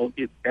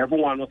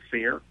 everyone was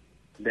fair.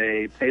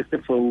 They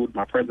tasted food.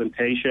 My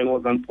presentation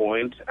was on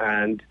point,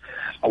 and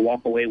I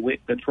walked away with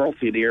the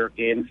trophy there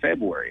in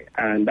February,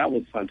 and that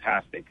was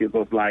fantastic. It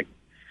was like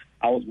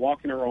I was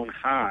walking around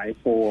high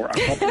for a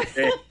couple of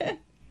days,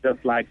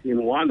 just like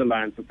in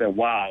Wonderland, to say,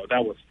 wow,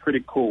 that was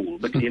pretty cool.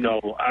 But,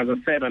 as I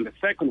said on the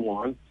second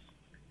one,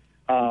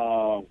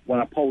 what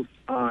I post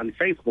on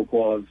Facebook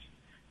was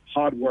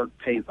hard work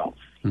pays off.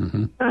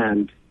 Mm-hmm.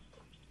 And,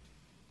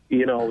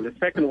 the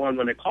second one,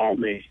 when they called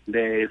me,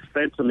 they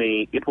said to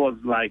me, it was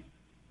like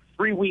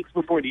 3 weeks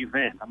before the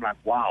event. I'm like,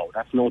 wow,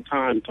 that's no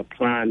time to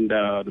plan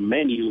the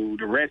menu,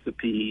 the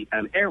recipe,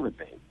 and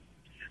everything.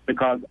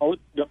 Because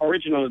the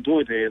original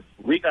do it is,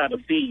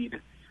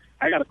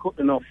 I got to cook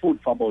enough food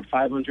for about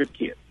 500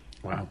 kids.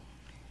 Wow.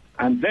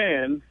 And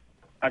then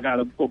I got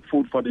to cook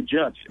food for the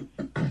judges.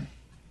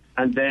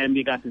 And then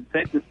you got to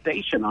set the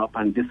station up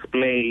and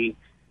display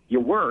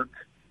your work,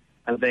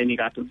 and then you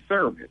got to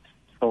serve it.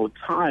 So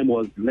time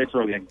was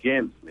literally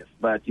against me.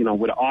 But,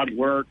 with hard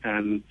work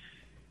and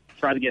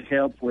try to get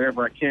help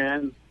wherever I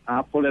can,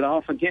 I pull it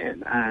off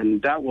again.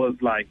 And that was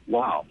like,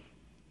 wow.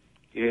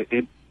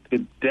 It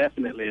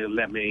definitely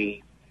let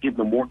me give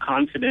me more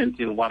confidence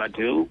in what I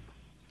do.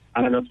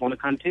 And I just want to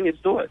continue to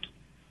do it.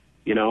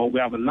 We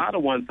have another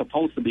one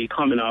supposed to be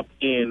coming up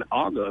in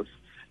August.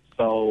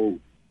 So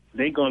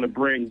they're going to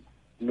bring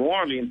New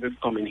Orleans is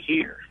coming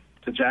here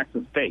to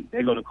Jackson State.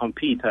 They're going to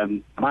compete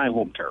on my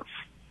home turf.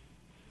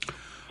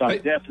 So I'm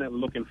definitely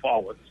looking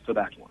forward to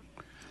that one.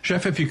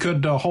 Chef, if you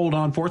could hold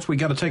on for us, we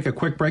got to take a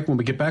quick break. When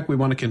we get back, we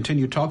want to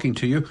continue talking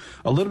to you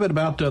a little bit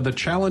about the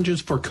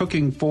challenges for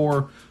cooking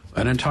for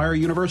an entire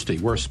university.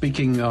 We're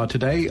speaking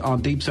today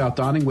on Deep South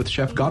Dining with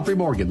Chef Godfrey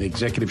Morgan, the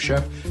executive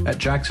chef at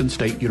Jackson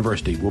State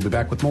University. We'll be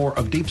back with more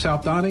of Deep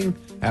South Dining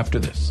after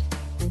this.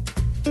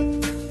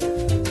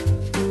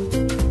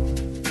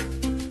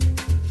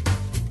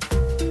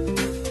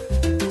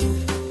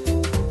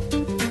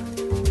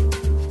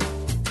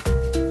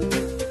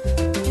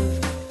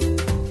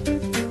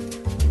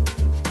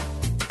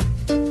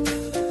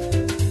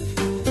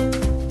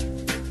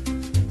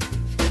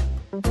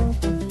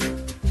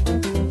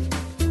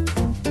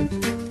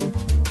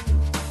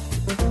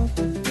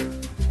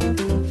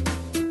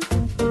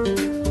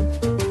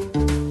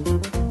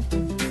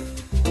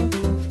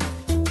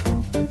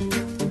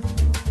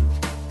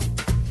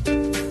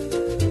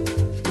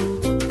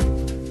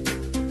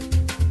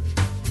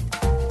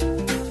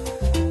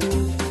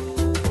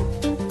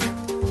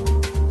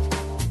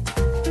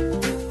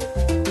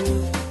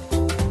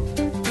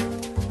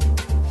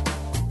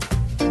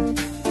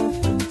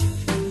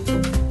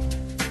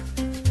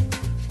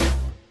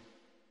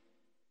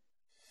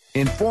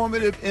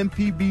 Informative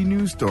MPB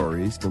news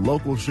stories, the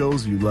local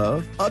shows you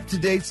love,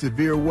 up-to-date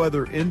severe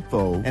weather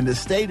info, and the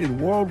state and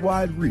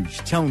worldwide reach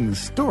telling the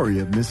story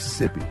of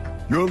Mississippi.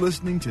 You're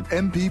listening to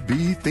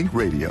MPB Think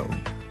Radio.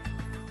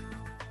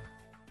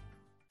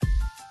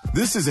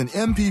 This is an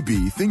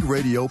MPB Think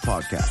Radio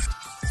podcast.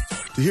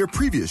 To hear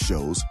previous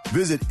shows,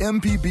 visit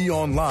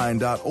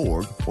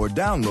mpbonline.org or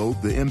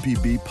download the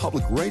MPB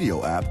Public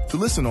Radio app to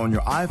listen on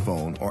your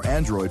iPhone or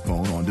Android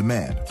phone on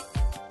demand.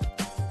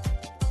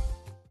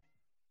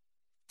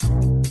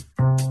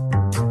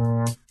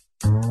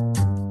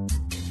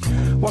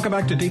 Welcome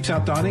back to Deep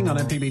South Dining on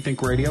MPB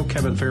Think Radio.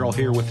 Kevin Farrell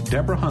here with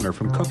Deborah Hunter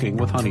from Cooking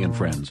with Honey and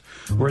Friends.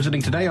 We're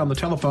visiting today on the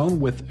telephone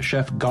with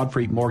Chef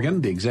Godfrey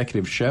Morgan, the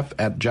executive chef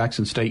at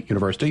Jackson State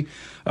University.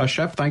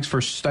 Chef, thanks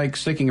for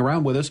sticking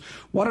around with us.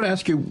 Wanted to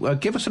ask you,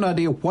 give us an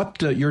idea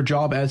what your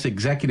job as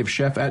executive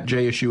chef at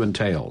JSU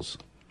entails.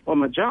 Well,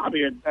 my job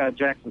here at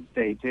Jackson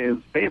State is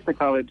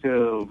basically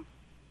to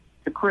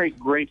create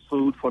great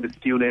food for the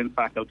students,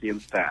 faculty,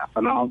 and staff,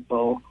 and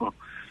also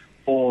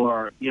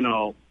for,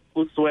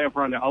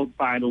 whosoever on the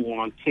outside who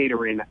want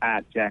catering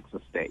at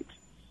Jackson State.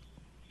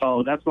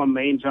 So that's my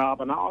main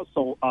job. And I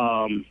also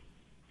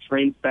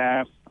train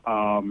staff,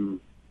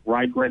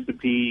 write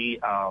recipe,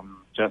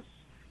 just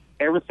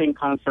everything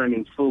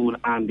concerning food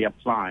and the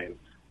applying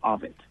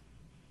of it.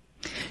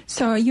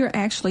 So you're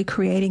actually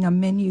creating a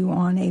menu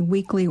on a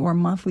weekly or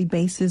monthly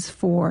basis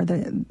for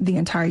the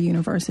entire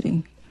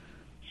university?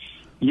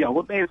 Yeah,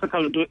 we'll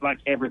basically do it like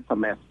every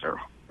semester.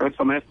 Every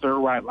semester,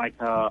 right,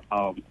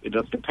 it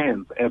just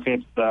depends. If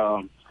it's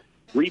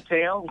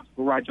retail,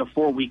 we write a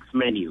 4 weeks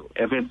menu.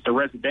 If it's the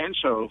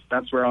residential,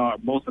 that's where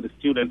most of the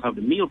students have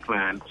the meal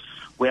plan.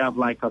 We have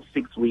like a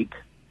 6 week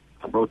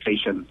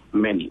rotation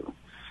menu.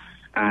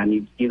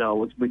 And,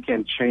 we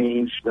can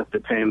change. Just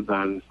depends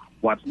on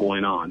what's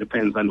going on.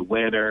 Depends on the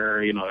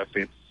weather. If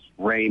it's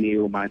rainy,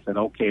 we might say,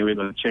 okay, we're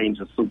going to change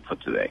the soup for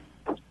today.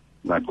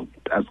 Like,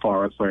 as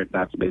far as where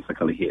that's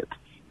basically it.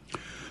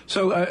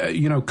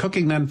 So,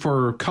 cooking then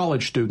for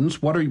college students,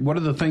 what are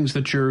the things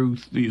that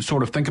you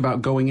sort of think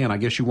about going in? I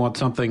guess you want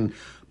something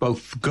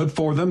both good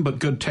for them but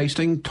good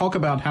tasting. Talk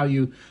about how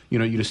you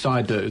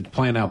decide to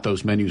plan out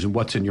those menus and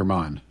what's in your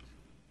mind.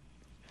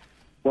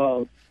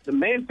 Well, the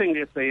main thing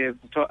they say is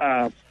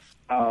a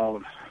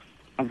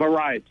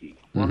variety.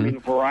 Mm-hmm. I mean,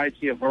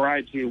 a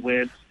variety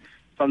with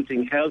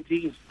something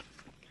healthy,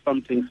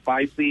 something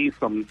spicy,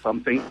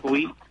 something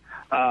sweet,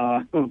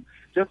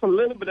 just a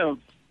little bit of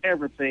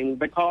everything,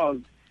 because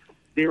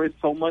there is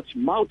so much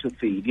mouth to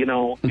feed.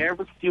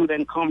 Every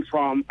student comes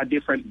from a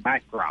different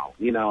background.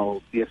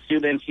 The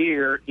students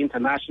here,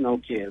 international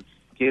kids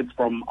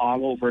from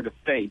all over the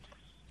state,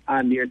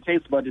 and their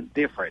taste bud is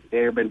different.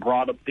 They've been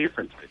brought up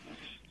differently.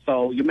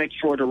 So you make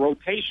sure the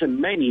rotation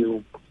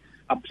menu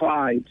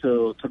apply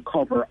to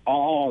cover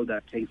all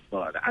that taste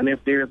bud. And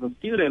if there's a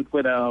student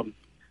with a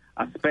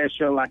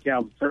special, like you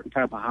have a certain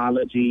type of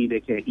allergy, they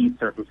can't eat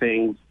certain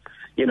things,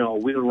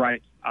 we'll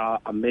write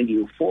a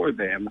menu for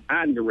them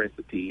and the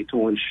recipe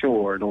to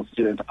ensure those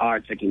students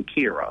are taken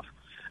care of.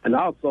 And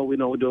also, we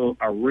do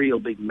a real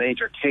big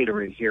major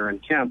catering here on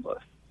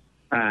campus.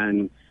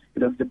 And it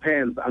just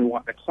depends on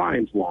what the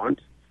clients want.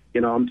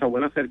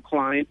 When I said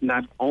client,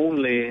 not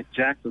only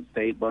Jackson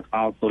State, but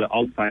also the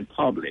outside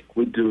public.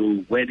 We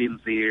do weddings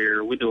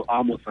here. We do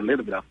almost a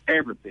little bit of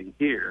everything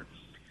here.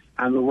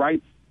 And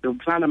we'll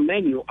plan a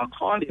menu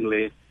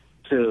accordingly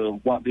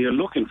to what they're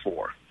looking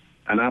for.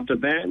 And after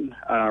then,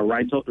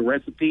 write out the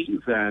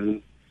recipes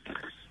and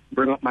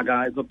bring up my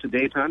guys up to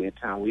date on it,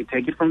 and we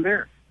take it from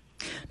there.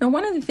 Now,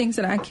 one of the things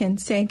that I can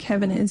say,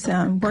 Kevin, is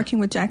working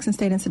with Jackson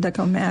State and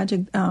Zydeco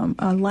Magic.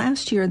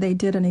 Last year, they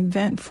did an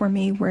event for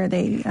me where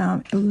they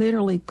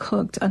literally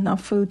cooked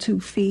enough food to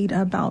feed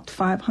about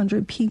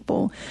 500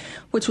 people,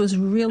 which was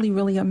really,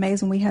 really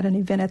amazing. We had an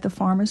event at the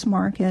farmers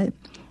market,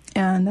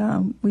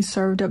 and we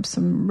served up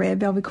some red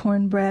velvet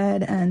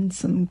cornbread and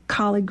some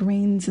collard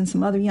greens and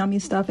some other yummy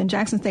stuff. And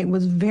Jackson State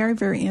was very,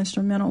 very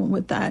instrumental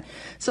with that.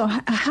 So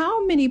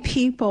how many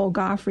people,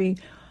 Godfrey,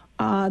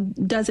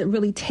 does it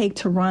really take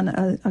to run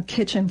a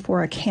kitchen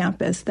for a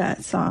campus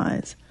that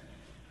size?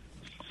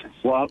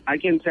 Well, I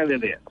can tell you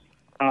this.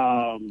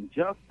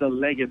 Just the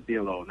legacy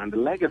alone, and the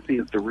legacy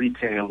is the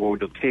retail, where we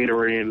do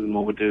catering,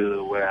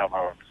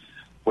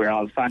 where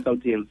our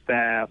faculty and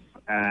staff,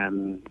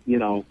 and,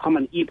 come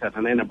and eat it,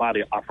 and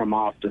anybody from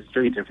off the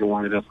street if you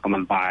want to just come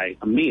and buy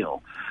a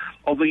meal.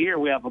 Over here,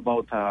 we have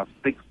about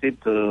 60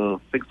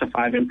 to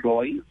 65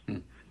 employees,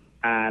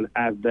 and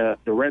as the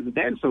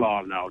residential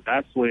hall now,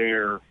 that's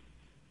where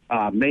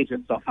major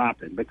stuff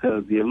happens,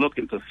 because you're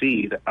looking to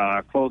feed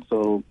close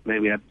to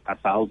maybe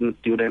 1,000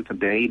 students a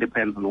day.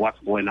 Depends on what's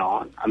going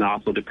on, and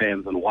also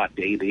depends on what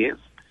day it is.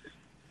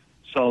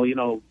 So,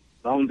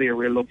 down there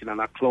we're looking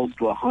at close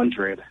to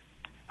 100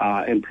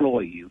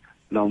 employees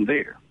down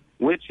there,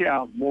 which you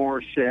have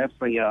more chefs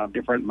and you have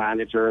different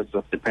managers.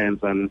 Just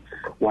depends on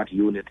what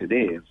unit it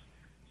is.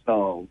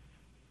 So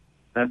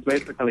that's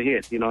basically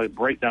it. It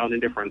breaks down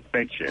in different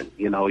sections.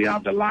 You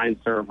have the line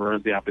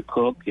servers, you have the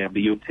cook, you have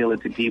the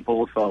utility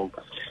people. So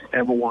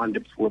everyone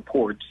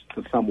reports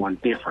to someone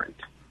different.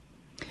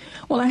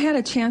 Well, I had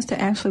a chance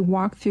to actually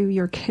walk through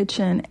your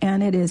kitchen,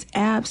 and it is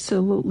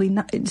absolutely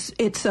not.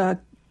 It's a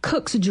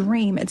cook's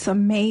dream. It's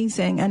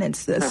amazing, and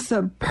it's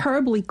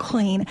superbly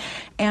clean.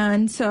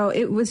 And so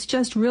it was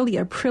just really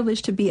a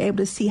privilege to be able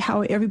to see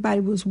how everybody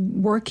was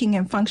working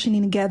and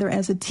functioning together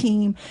as a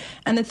team.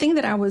 And the thing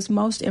that I was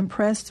most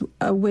impressed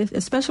with,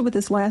 especially with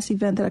this last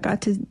event that I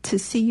got to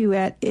see you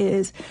at,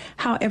 is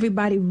how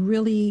everybody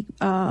really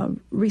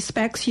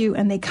respects you,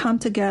 and they come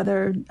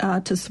together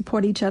to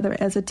support each other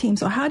as a team.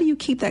 So how do you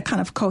keep that kind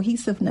of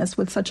cohesiveness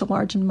with such a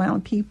large amount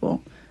of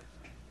people?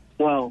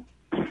 Well,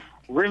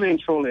 really and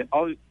truly,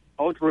 all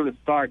it really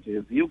starts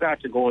is you got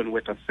to go in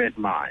with a set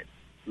mind.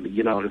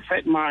 The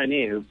set mind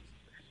is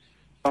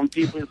some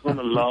people is going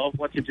to love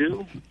what you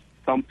do.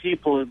 Some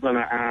people is going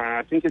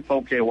to think it's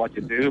okay what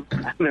you do.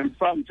 And then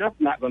some just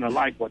not going to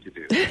like what you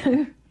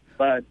do.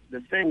 But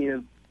the thing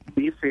is,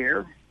 be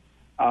fair.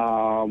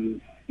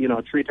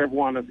 Treat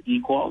everyone as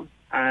equal.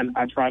 And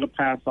I try to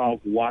pass off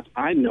what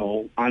I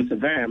know onto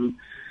them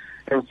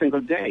every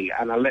single day.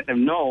 And I let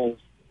them know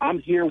I'm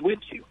here with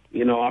you.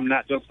 I'm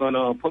not just going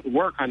to put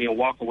work on you and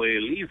walk away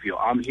and leave you.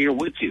 I'm here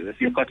with you. If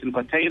you're cutting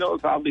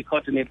potatoes, I'll be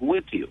cutting it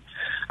with you.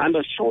 And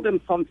to show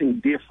them something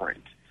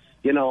different.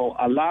 A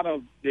lot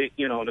of the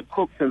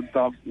cooks and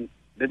stuff, they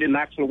didn't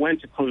actually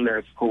went to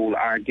culinary school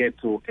or get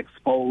to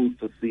expose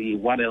to see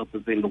what else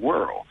is in the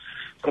world.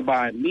 So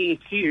by me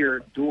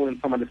here doing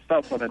some of the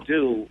stuff that I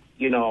do,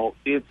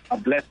 it's a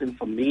blessing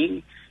for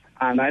me.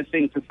 And I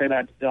think to say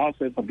that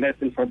also it's a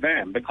blessing for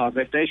them, because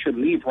if they should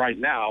leave right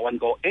now and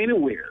go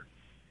anywhere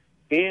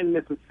in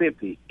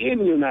Mississippi, in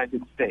the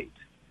United States,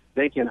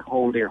 they can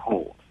hold their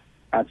own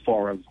as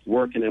far as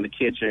working in the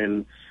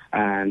kitchen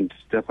and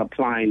just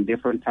applying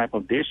different type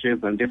of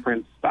dishes and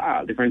different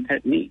style, different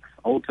techniques,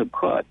 how to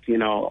cut,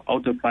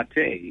 how to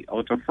saute,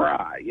 how to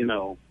fry,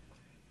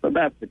 So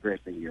that's the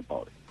great thing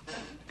about it.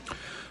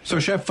 So,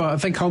 Chef, I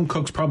think home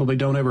cooks probably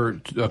don't ever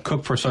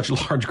cook for such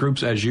large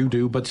groups as you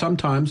do, but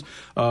sometimes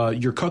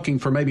you're cooking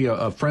for maybe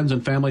friends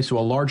and family, so a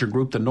larger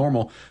group than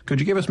normal. Could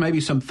you give us maybe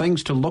some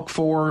things to look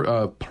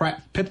for,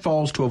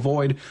 pitfalls to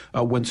avoid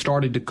when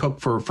starting to cook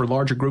for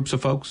larger groups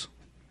of folks?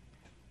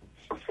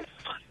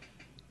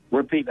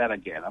 Repeat that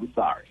again. I'm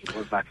sorry. It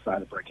was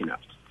backside of breaking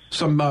up.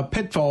 Some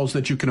pitfalls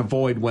that you can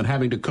avoid when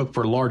having to cook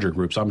for larger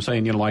groups. I'm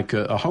saying, like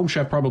a home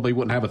chef probably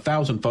wouldn't have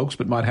 1,000 folks,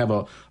 but might have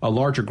a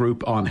larger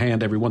group on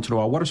hand every once in a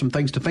while. What are some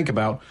things to think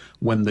about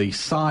when the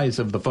size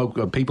of the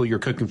people you're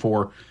cooking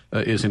for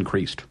is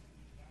increased?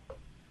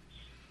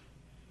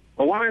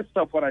 Well, one of the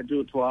stuff what I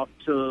do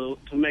to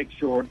make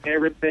sure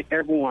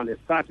everyone is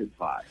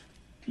satisfied.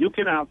 You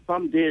can have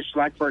some dish,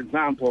 like, for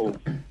example,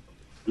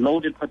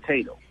 loaded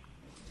potato.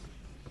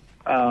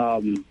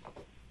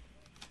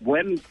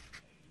 When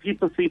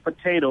people see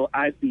potato,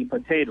 I see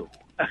potato.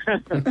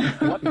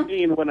 What I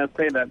mean when I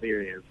say that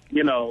there is,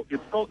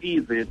 it's so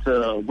easy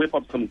to whip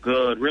up some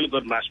really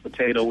good mashed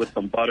potato with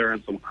some butter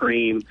and some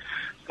cream,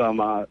 some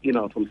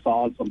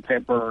salt, some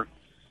pepper,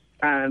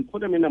 and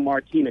put them in a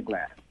martini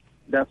glass.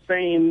 The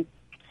same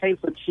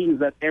queso cheese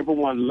that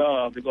everyone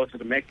loves. You go to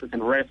the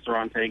Mexican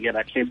restaurant and you get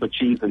a queso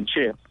cheese and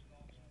chips.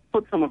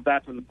 Put some of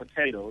that on the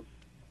potatoes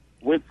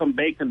with some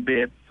bacon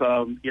bits,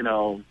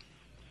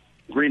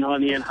 green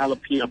onion,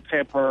 jalapeno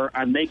pepper,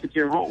 and make it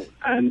your own.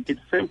 And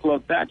it's simple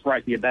as that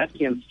right here. That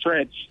can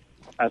stretch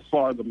as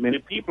far as many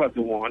people as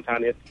you want,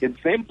 and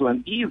it's simple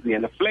and easy,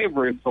 and the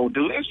flavor is so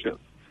delicious.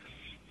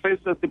 So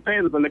it just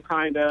depends on the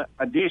kind of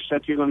a dish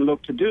that you're going to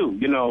look to do.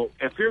 You know,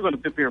 if you're going to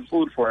prepare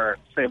food for,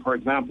 say, for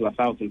example,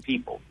 1,000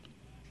 people,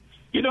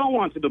 you don't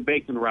want to do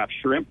bacon wrapped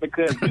shrimp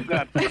because you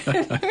got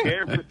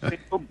every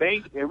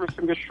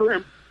single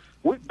shrimp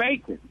with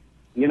bacon.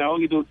 You know,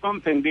 you do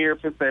something there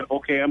if you say,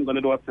 okay, I'm going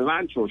to do a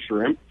cilantro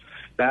shrimp.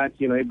 That,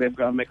 you know, you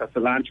basically make a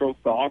cilantro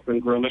sauce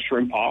and grill the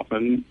shrimp off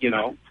and, you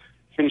know,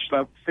 finish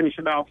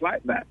it off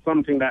like that.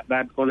 Something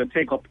that's going to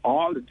take up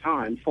all the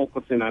time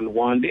focusing on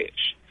one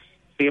dish.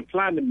 So you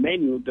plan the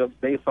menu just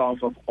based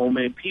off of how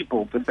many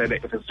people. To say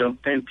that if it's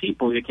just 10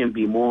 people, you can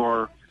be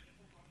more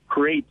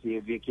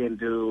creative. You can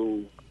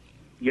do,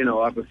 you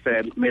know, as I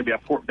said, maybe a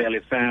pork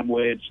belly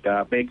sandwich,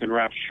 bacon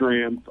wrapped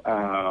shrimp.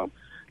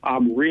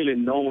 I'm really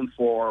known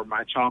for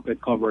my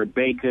chocolate-covered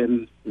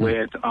bacon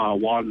with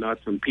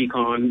walnuts and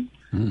pecans.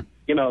 Mm.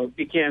 You know,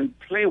 you can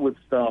play with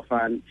stuff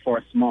and for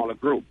a smaller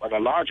group. But a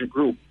larger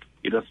group,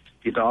 it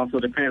also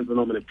depends on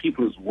how many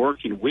people is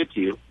working with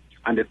you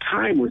and the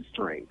time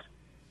restraint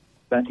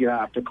that you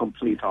have to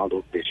complete all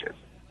those dishes.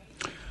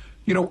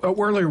 You know,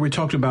 earlier we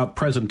talked about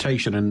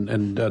presentation,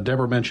 and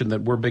Deborah mentioned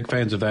that we're big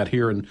fans of that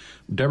here, and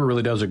Deborah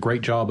really does a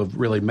great job of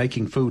really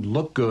making food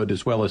look good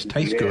as well as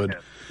taste good.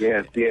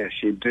 Yes,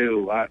 you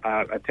do.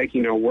 I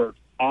taking your work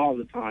all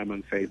the time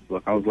on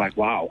Facebook. I was like,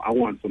 wow, I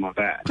want some of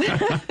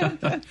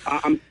that.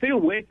 I'm still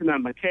waiting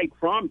on my cake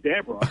from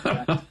Deborah.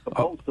 That's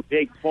supposed to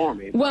bake for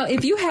me. Well,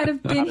 if you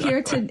had been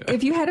here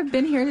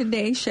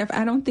today, Chef,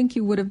 I don't think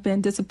you would have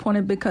been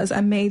disappointed because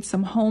I made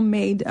some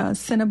homemade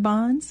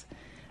Cinnabons.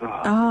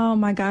 Oh,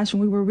 my gosh.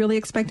 And we were really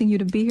expecting you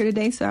to be here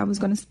today, so I was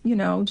going to, you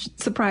know,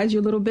 surprise you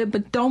a little bit.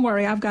 But don't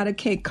worry, I've got a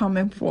cake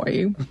coming for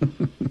you.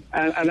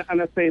 and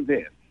I say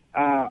this.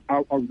 I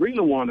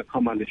really want to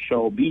come on the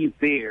show, be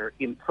there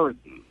in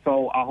person.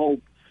 So I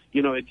hope,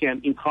 you know, it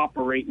can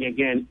incorporate me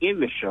again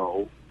in the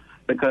show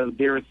because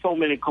there are so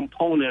many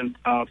components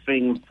of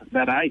things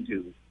that I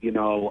do. You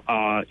know,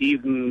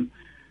 even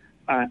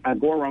I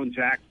go around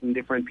Jackson,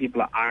 different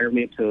people hire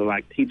me to,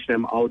 like, teach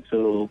them how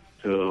to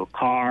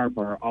carve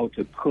or how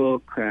to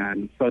cook.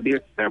 And so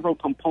there's several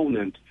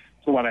components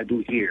to what I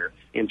do here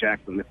in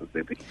Jackson,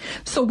 Mississippi.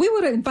 So we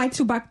would invite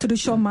you back to the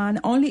show, man,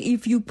 only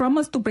if you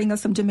promise to bring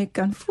us some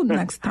Jamaican food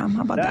next time.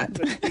 How about that?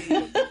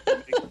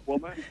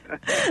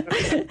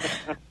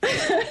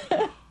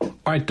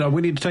 All right,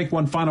 we need to take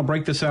one final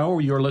break this hour.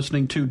 You're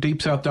listening to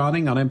Deep South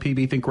Dining on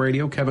MPB Think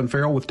Radio. Kevin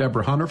Farrell with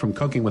Deborah Hunter from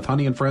Cooking with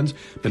Honey and Friends.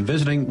 Been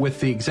visiting with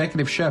the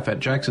executive chef at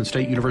Jackson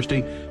State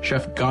University,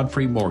 Chef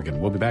Godfrey Morgan.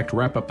 We'll be back to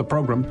wrap up the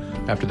program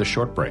after this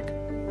short break.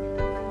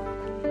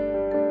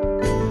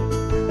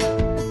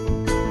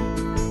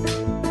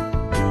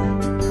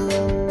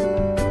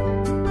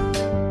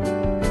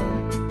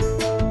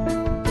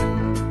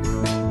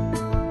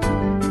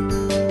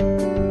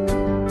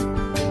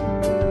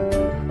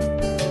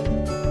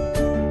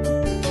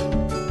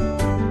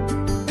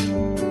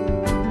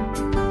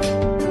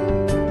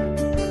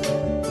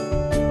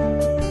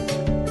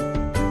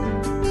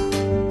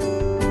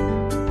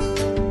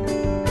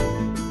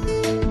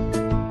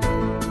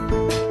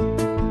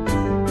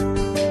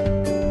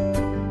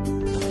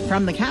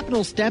 From the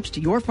Capitol steps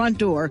to your front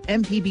door,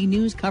 MPB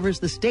News covers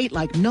the state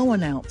like no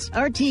one else.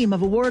 Our team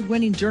of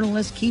award-winning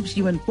journalists keeps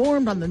you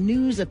informed on the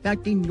news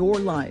affecting your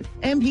life.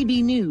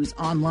 MPB News,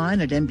 online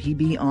at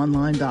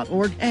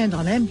mpbonline.org and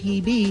on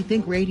MPB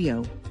Think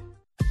Radio.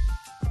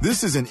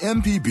 This is an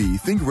MPB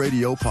Think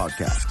Radio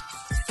podcast.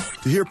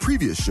 To hear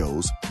previous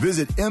shows,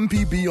 visit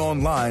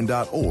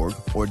mpbonline.org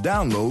or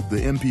download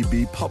the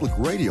MPB Public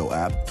Radio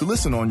app to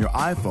listen on your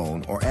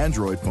iPhone or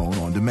Android phone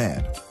on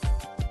demand.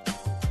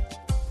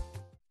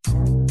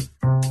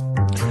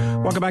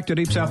 Welcome back to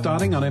Deep South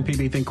Dining on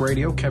MPB Think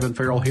Radio. Kevin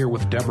Farrell here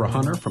with Deborah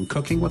Hunter from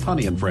Cooking with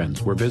Honey and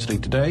Friends. We're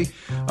visiting today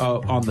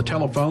on the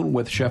telephone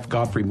with Chef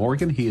Godfrey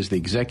Morgan. He is the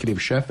executive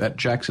chef at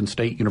Jackson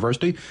State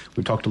University.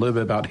 We've talked a little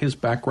bit about his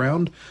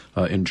background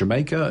in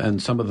Jamaica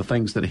and some of the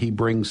things that he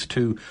brings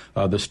to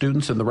the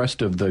students and the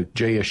rest of the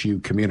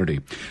JSU community.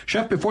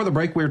 Chef, before the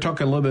break, we were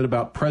talking a little bit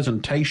about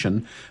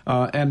presentation.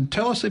 And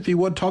tell us, if you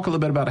would, talk a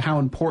little bit about how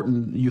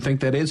important you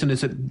think that is.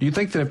 And do you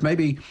think that if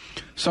maybe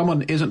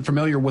someone isn't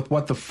familiar with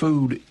what the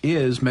food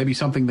is, maybe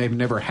something they've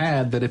never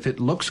had, that if it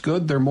looks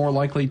good, they're more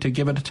likely to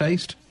give it a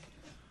taste?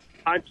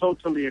 I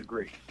totally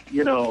agree.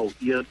 You know,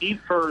 you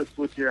eat first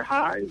with your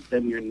eyes,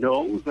 then your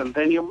nose, and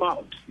then your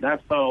mouth.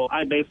 That's how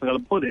I basically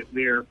put it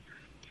there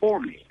for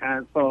me.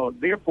 And so,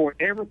 therefore,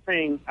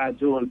 everything I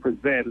do and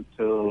present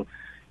to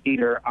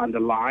either on the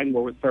line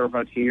where we serve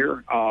out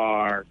here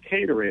or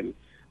catering,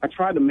 I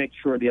try to make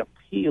sure the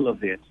appeal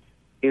of it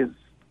is,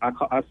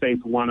 I say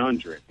it's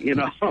 100, you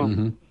know,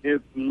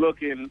 it's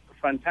looking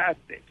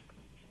fantastic.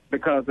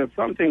 Because if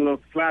something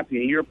looks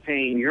slappy and you're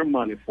paying your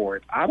money for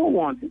it, I don't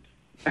want it.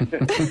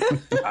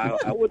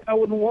 I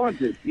wouldn't want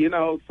it, you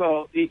know.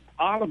 So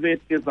all of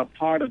it is a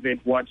part of it,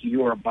 what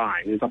you're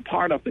buying. It's a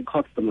part of the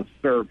customer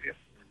service,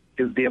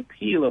 is the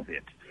appeal of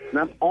it.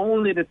 Not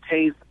only the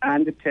taste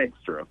and the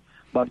texture,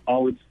 but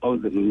how it's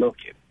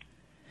looking.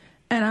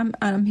 And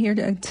I'm here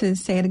to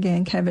say it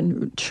again,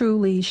 Kevin.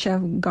 Truly, Chef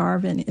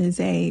Garvin is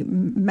a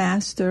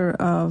master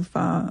of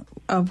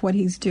what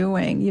he's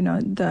doing. You know,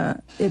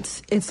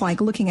 it's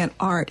like looking at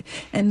art.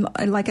 And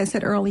like I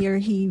said earlier,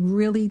 he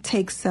really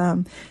takes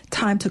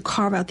time to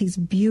carve out these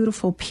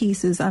beautiful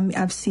pieces.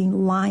 I've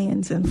seen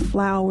lions and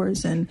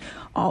flowers and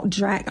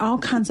all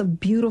kinds of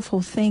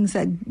beautiful things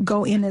that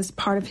go in as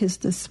part of his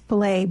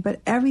display.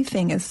 But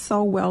everything is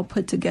so well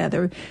put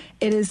together.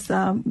 It is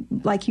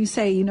like you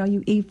say, you know,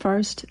 you eat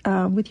first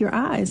with your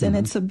eyes, and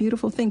it's a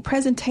beautiful thing.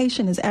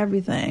 Presentation is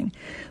everything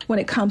when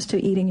it comes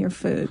to eating your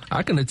food.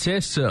 I can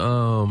attest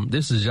to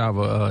this is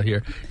Java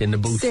here in the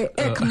booth.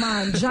 Come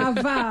on,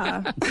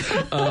 Java.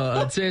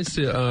 Attest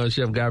to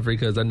Chef Godfrey,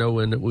 because I know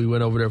when we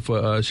went over there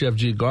for Chef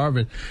G.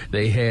 Garvin,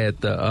 they had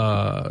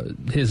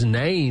his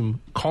name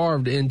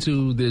carved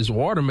into this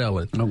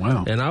watermelon. Oh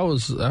wow! And I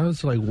was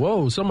like,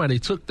 whoa! Somebody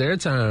took their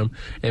time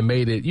and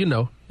made it. You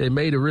know, they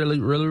made it really,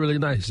 really, really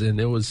nice, and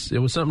it was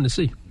something to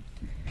see.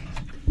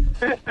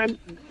 And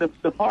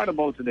the part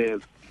about it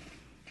is,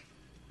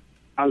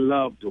 I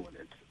love doing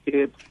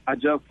it. I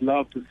just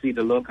love to see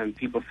the look on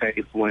people's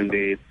face when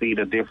they see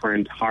the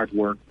different hard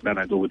work that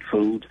I do with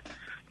food,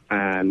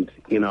 and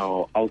you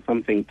know how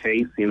something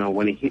tastes. You know,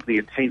 when it hits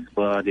your taste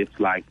bud, it's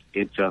like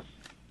it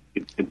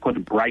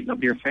could brighten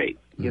up your face.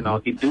 You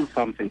know, it do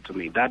something to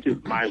me. That is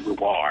my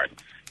reward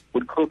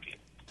with cooking.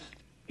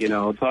 You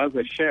know, so as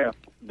a chef,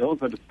 those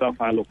are the stuff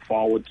I look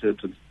forward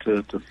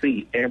to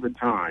see every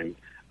time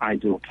I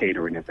do a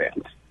catering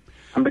event.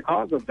 And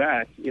because of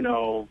that, you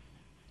know,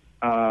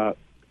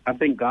 I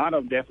think God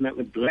have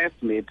definitely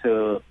blessed me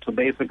to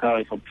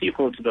basically for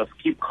people to just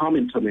keep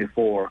coming to me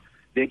for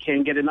they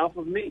can't get enough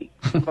of me.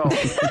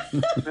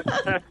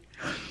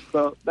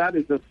 So that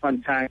is just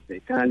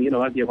fantastic. And, you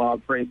know, I give all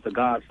praise to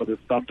God for the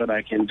stuff that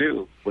I can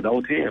do.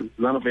 Without him,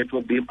 none of it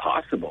would be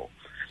possible,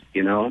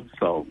 you know,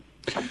 so.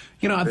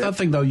 You know, another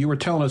thing, though, you were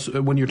telling us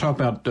when you were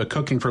talking about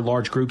cooking for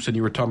large groups, and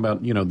you were talking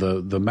about, you know,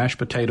 the mashed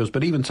potatoes,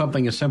 but even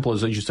something as simple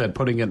as you said,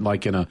 putting it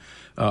like in a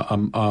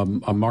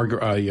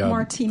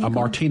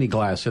martini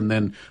glass and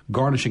then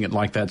garnishing it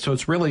like that. So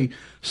it's really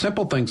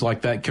simple things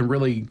like that can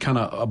really kind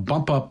of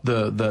bump up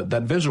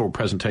that visual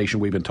presentation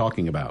we've been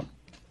talking about.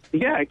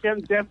 Yeah, it can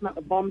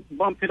definitely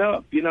bump it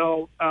up. You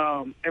know,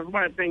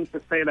 everybody thinks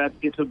to say that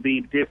it would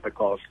be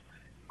difficult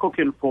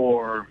cooking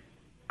for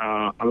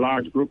a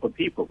large group of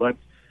people, but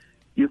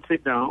you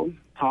sit down,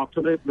 talk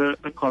to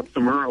the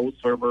customer or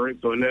server is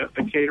doing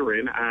the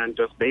catering, and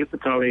just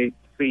basically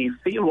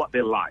feel what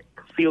they like,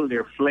 feel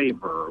their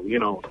flavor, you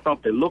know,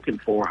 stuff they're looking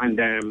for, and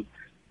then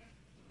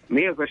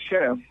me as a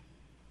chef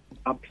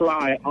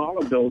apply all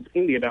of those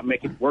in there that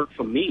make it work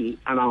for me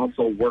and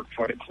also work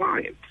for the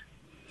client.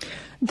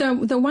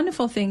 The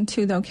wonderful thing,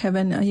 too, though,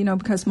 Kevin, you know,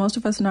 because most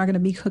of us are not going to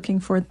be cooking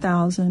for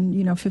 1,000,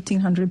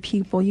 1,500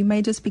 people. You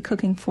may just be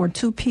cooking for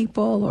 2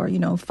 people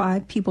or,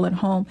 5 people at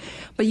home.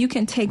 But you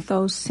can take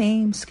those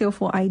same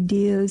skillful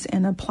ideas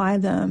and apply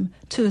them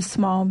to a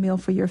small meal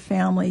for your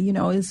family,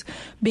 is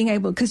being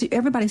able, because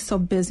everybody's so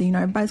busy,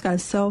 everybody's got a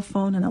cell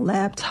phone and a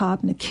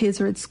laptop and the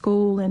kids are at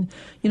school and,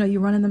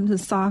 you're running them to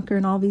soccer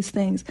and all these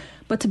things.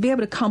 But to be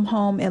able to come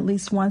home at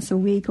least once a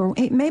week or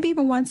maybe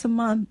even once a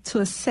month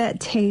to a set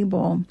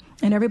table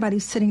and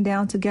everybody's sitting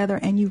down together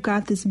and you've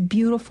got this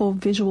beautiful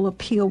visual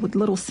appeal with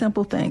little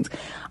simple things.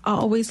 I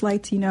always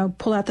like to,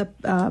 pull out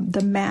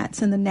the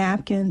mats and the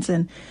napkins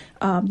and,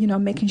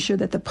 making sure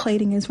that the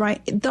plating is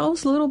right.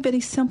 Those little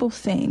bitty simple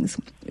things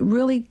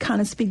really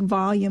kind of speak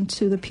volume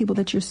to the people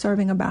that you're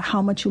serving about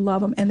how much you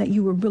love them and that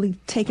you were really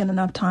taking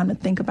enough time to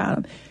think about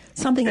them.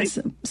 Something as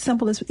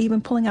simple as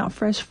even pulling out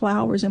fresh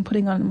flowers and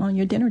putting them on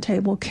your dinner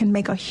table can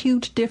make a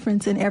huge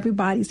difference in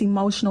everybody's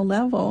emotional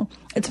level.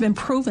 It's been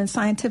proven,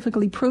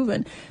 scientifically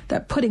proven,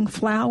 that putting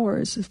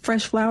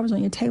fresh flowers on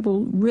your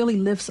table really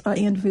lifts an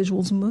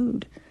individual's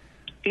mood.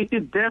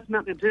 It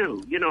definitely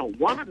do.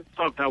 One of the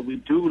stuff that we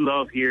do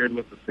love here in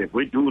Mississippi,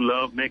 we do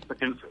love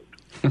Mexican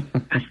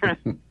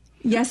food.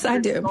 Yes, I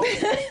do.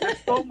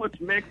 There's so much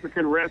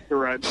Mexican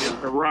restaurants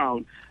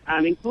around,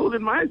 and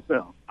including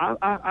myself.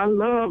 I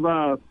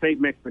love steak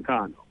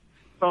Mexicano.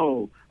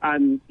 So,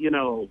 and,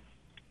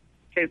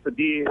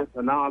 quesadillas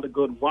and all the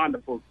good,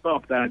 wonderful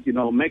stuff that,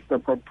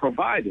 Mexico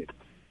provided.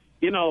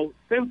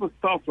 Simple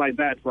stuff like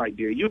that right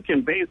there. You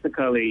can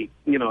basically,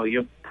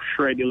 you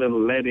shred your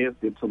little lettuce,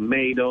 your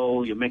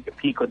tomato, you make a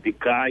pico de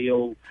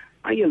gallo,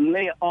 and you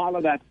lay all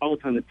of that out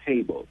on the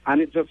table.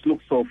 And it just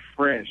looks so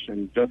fresh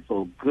and just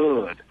so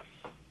good.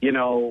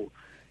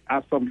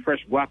 Have some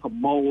fresh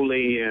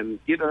guacamole and,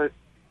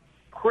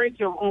 create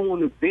your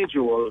own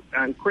visual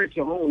and create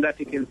your own that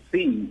you can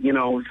see,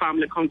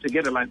 family come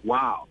together like,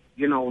 wow,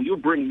 you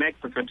bring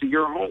Mexico to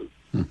your home,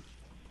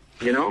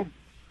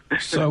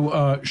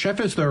 So, Chef,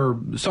 is there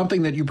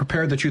something that you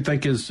prepared that you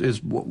think is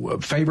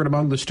favorite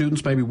among the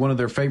students? Maybe one of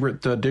their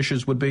favorite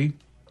dishes would be?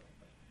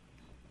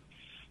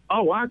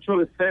 Oh, I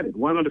actually said it.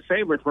 One of the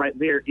favorites right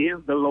there is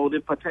the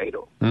loaded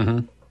potato.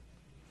 Mm-hmm.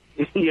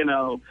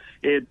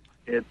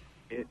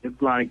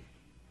 It's like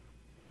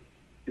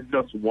it's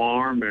just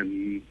warm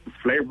and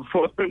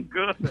flavorful and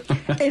good.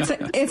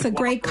 It's a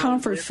great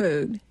comfort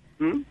food.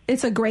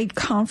 It's a great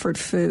comfort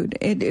food.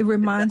 It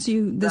reminds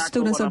you the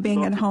students of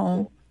being at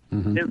home.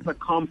 Mm-hmm. It's a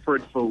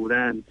comfort food,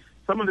 and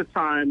some of the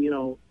time,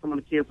 some of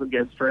the kids will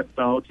get stressed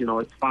out.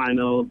 It's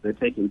finals, they're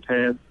taking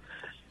tests.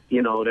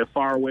 They're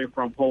far away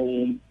from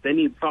home. They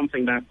need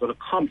something that's going to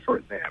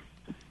comfort them.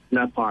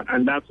 That part,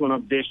 and that's one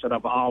of the dishes that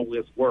I've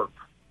always worked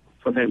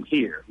for them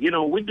here.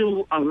 We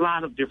do a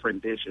lot of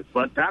different dishes,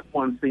 but that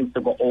one seems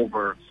to go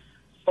over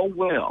so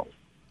well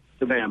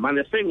to them. And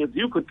the thing is,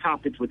 you could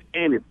top it with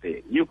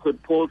anything. You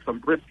could pull some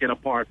brisket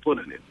apart, put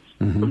in it,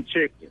 some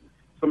chicken,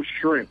 some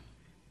shrimp,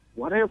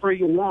 whatever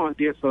you want.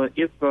 It's like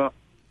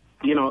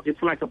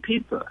a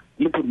pizza.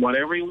 You put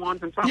whatever you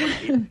want on top of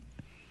it.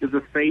 It's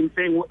the same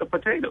thing with the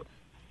potatoes.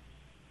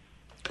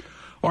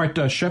 All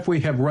right, Chef, we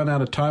have run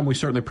out of time. We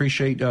certainly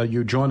appreciate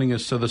you joining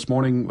us this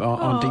morning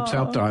on Deep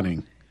South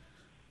Dining.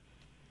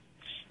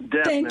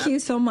 Thank you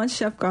so much,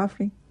 Chef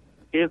Godfrey.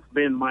 It's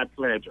been my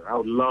pleasure. I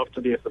would love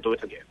to be able to do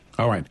it again.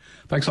 All right.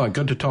 Thanks a lot.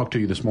 Good to talk to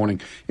you this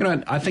morning.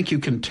 I think you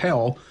can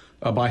tell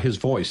by his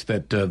voice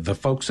that the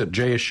folks at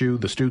JSU,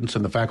 the students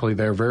and the faculty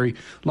there, are very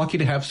lucky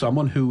to have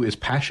someone who is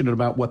passionate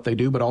about what they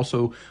do, but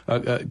also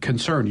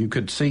concerned. You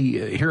could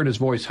hear in his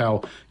voice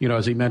how,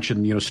 as he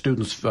mentioned,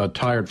 students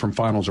tired from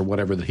finals or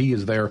whatever, that he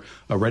is there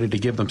ready to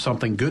give them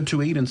something good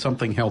to eat and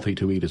something healthy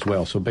to eat as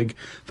well. So big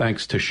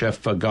thanks to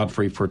Chef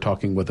Godfrey for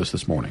talking with us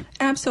this morning.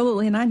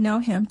 Absolutely. And I know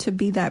him to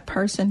be that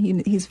person.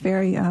 He's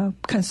very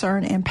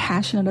concerned and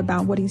passionate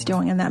about what he's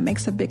doing, and that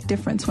makes a big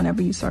difference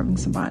whenever you're serving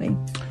somebody.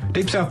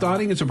 Deep South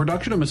Dining is a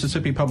production of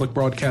Mississippi Public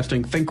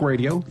Broadcasting Think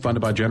Radio,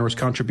 funded by generous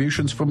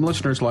contributions from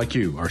listeners like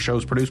you. Our show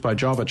is produced by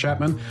Java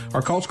Chapman.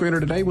 Our call screener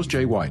today was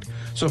Jay White.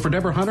 So for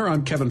Deborah Hunter,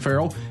 I'm Kevin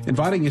Farrell,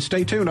 inviting you to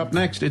stay tuned. Up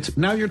next, it's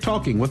Now You're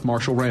Talking with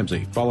Marshall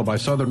Ramsey, followed by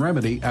Southern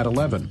Remedy at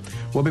 11.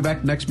 We'll be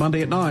back next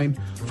Monday at 9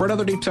 for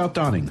another Deep South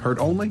Dining, heard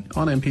only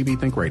on MPB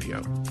Think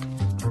Radio.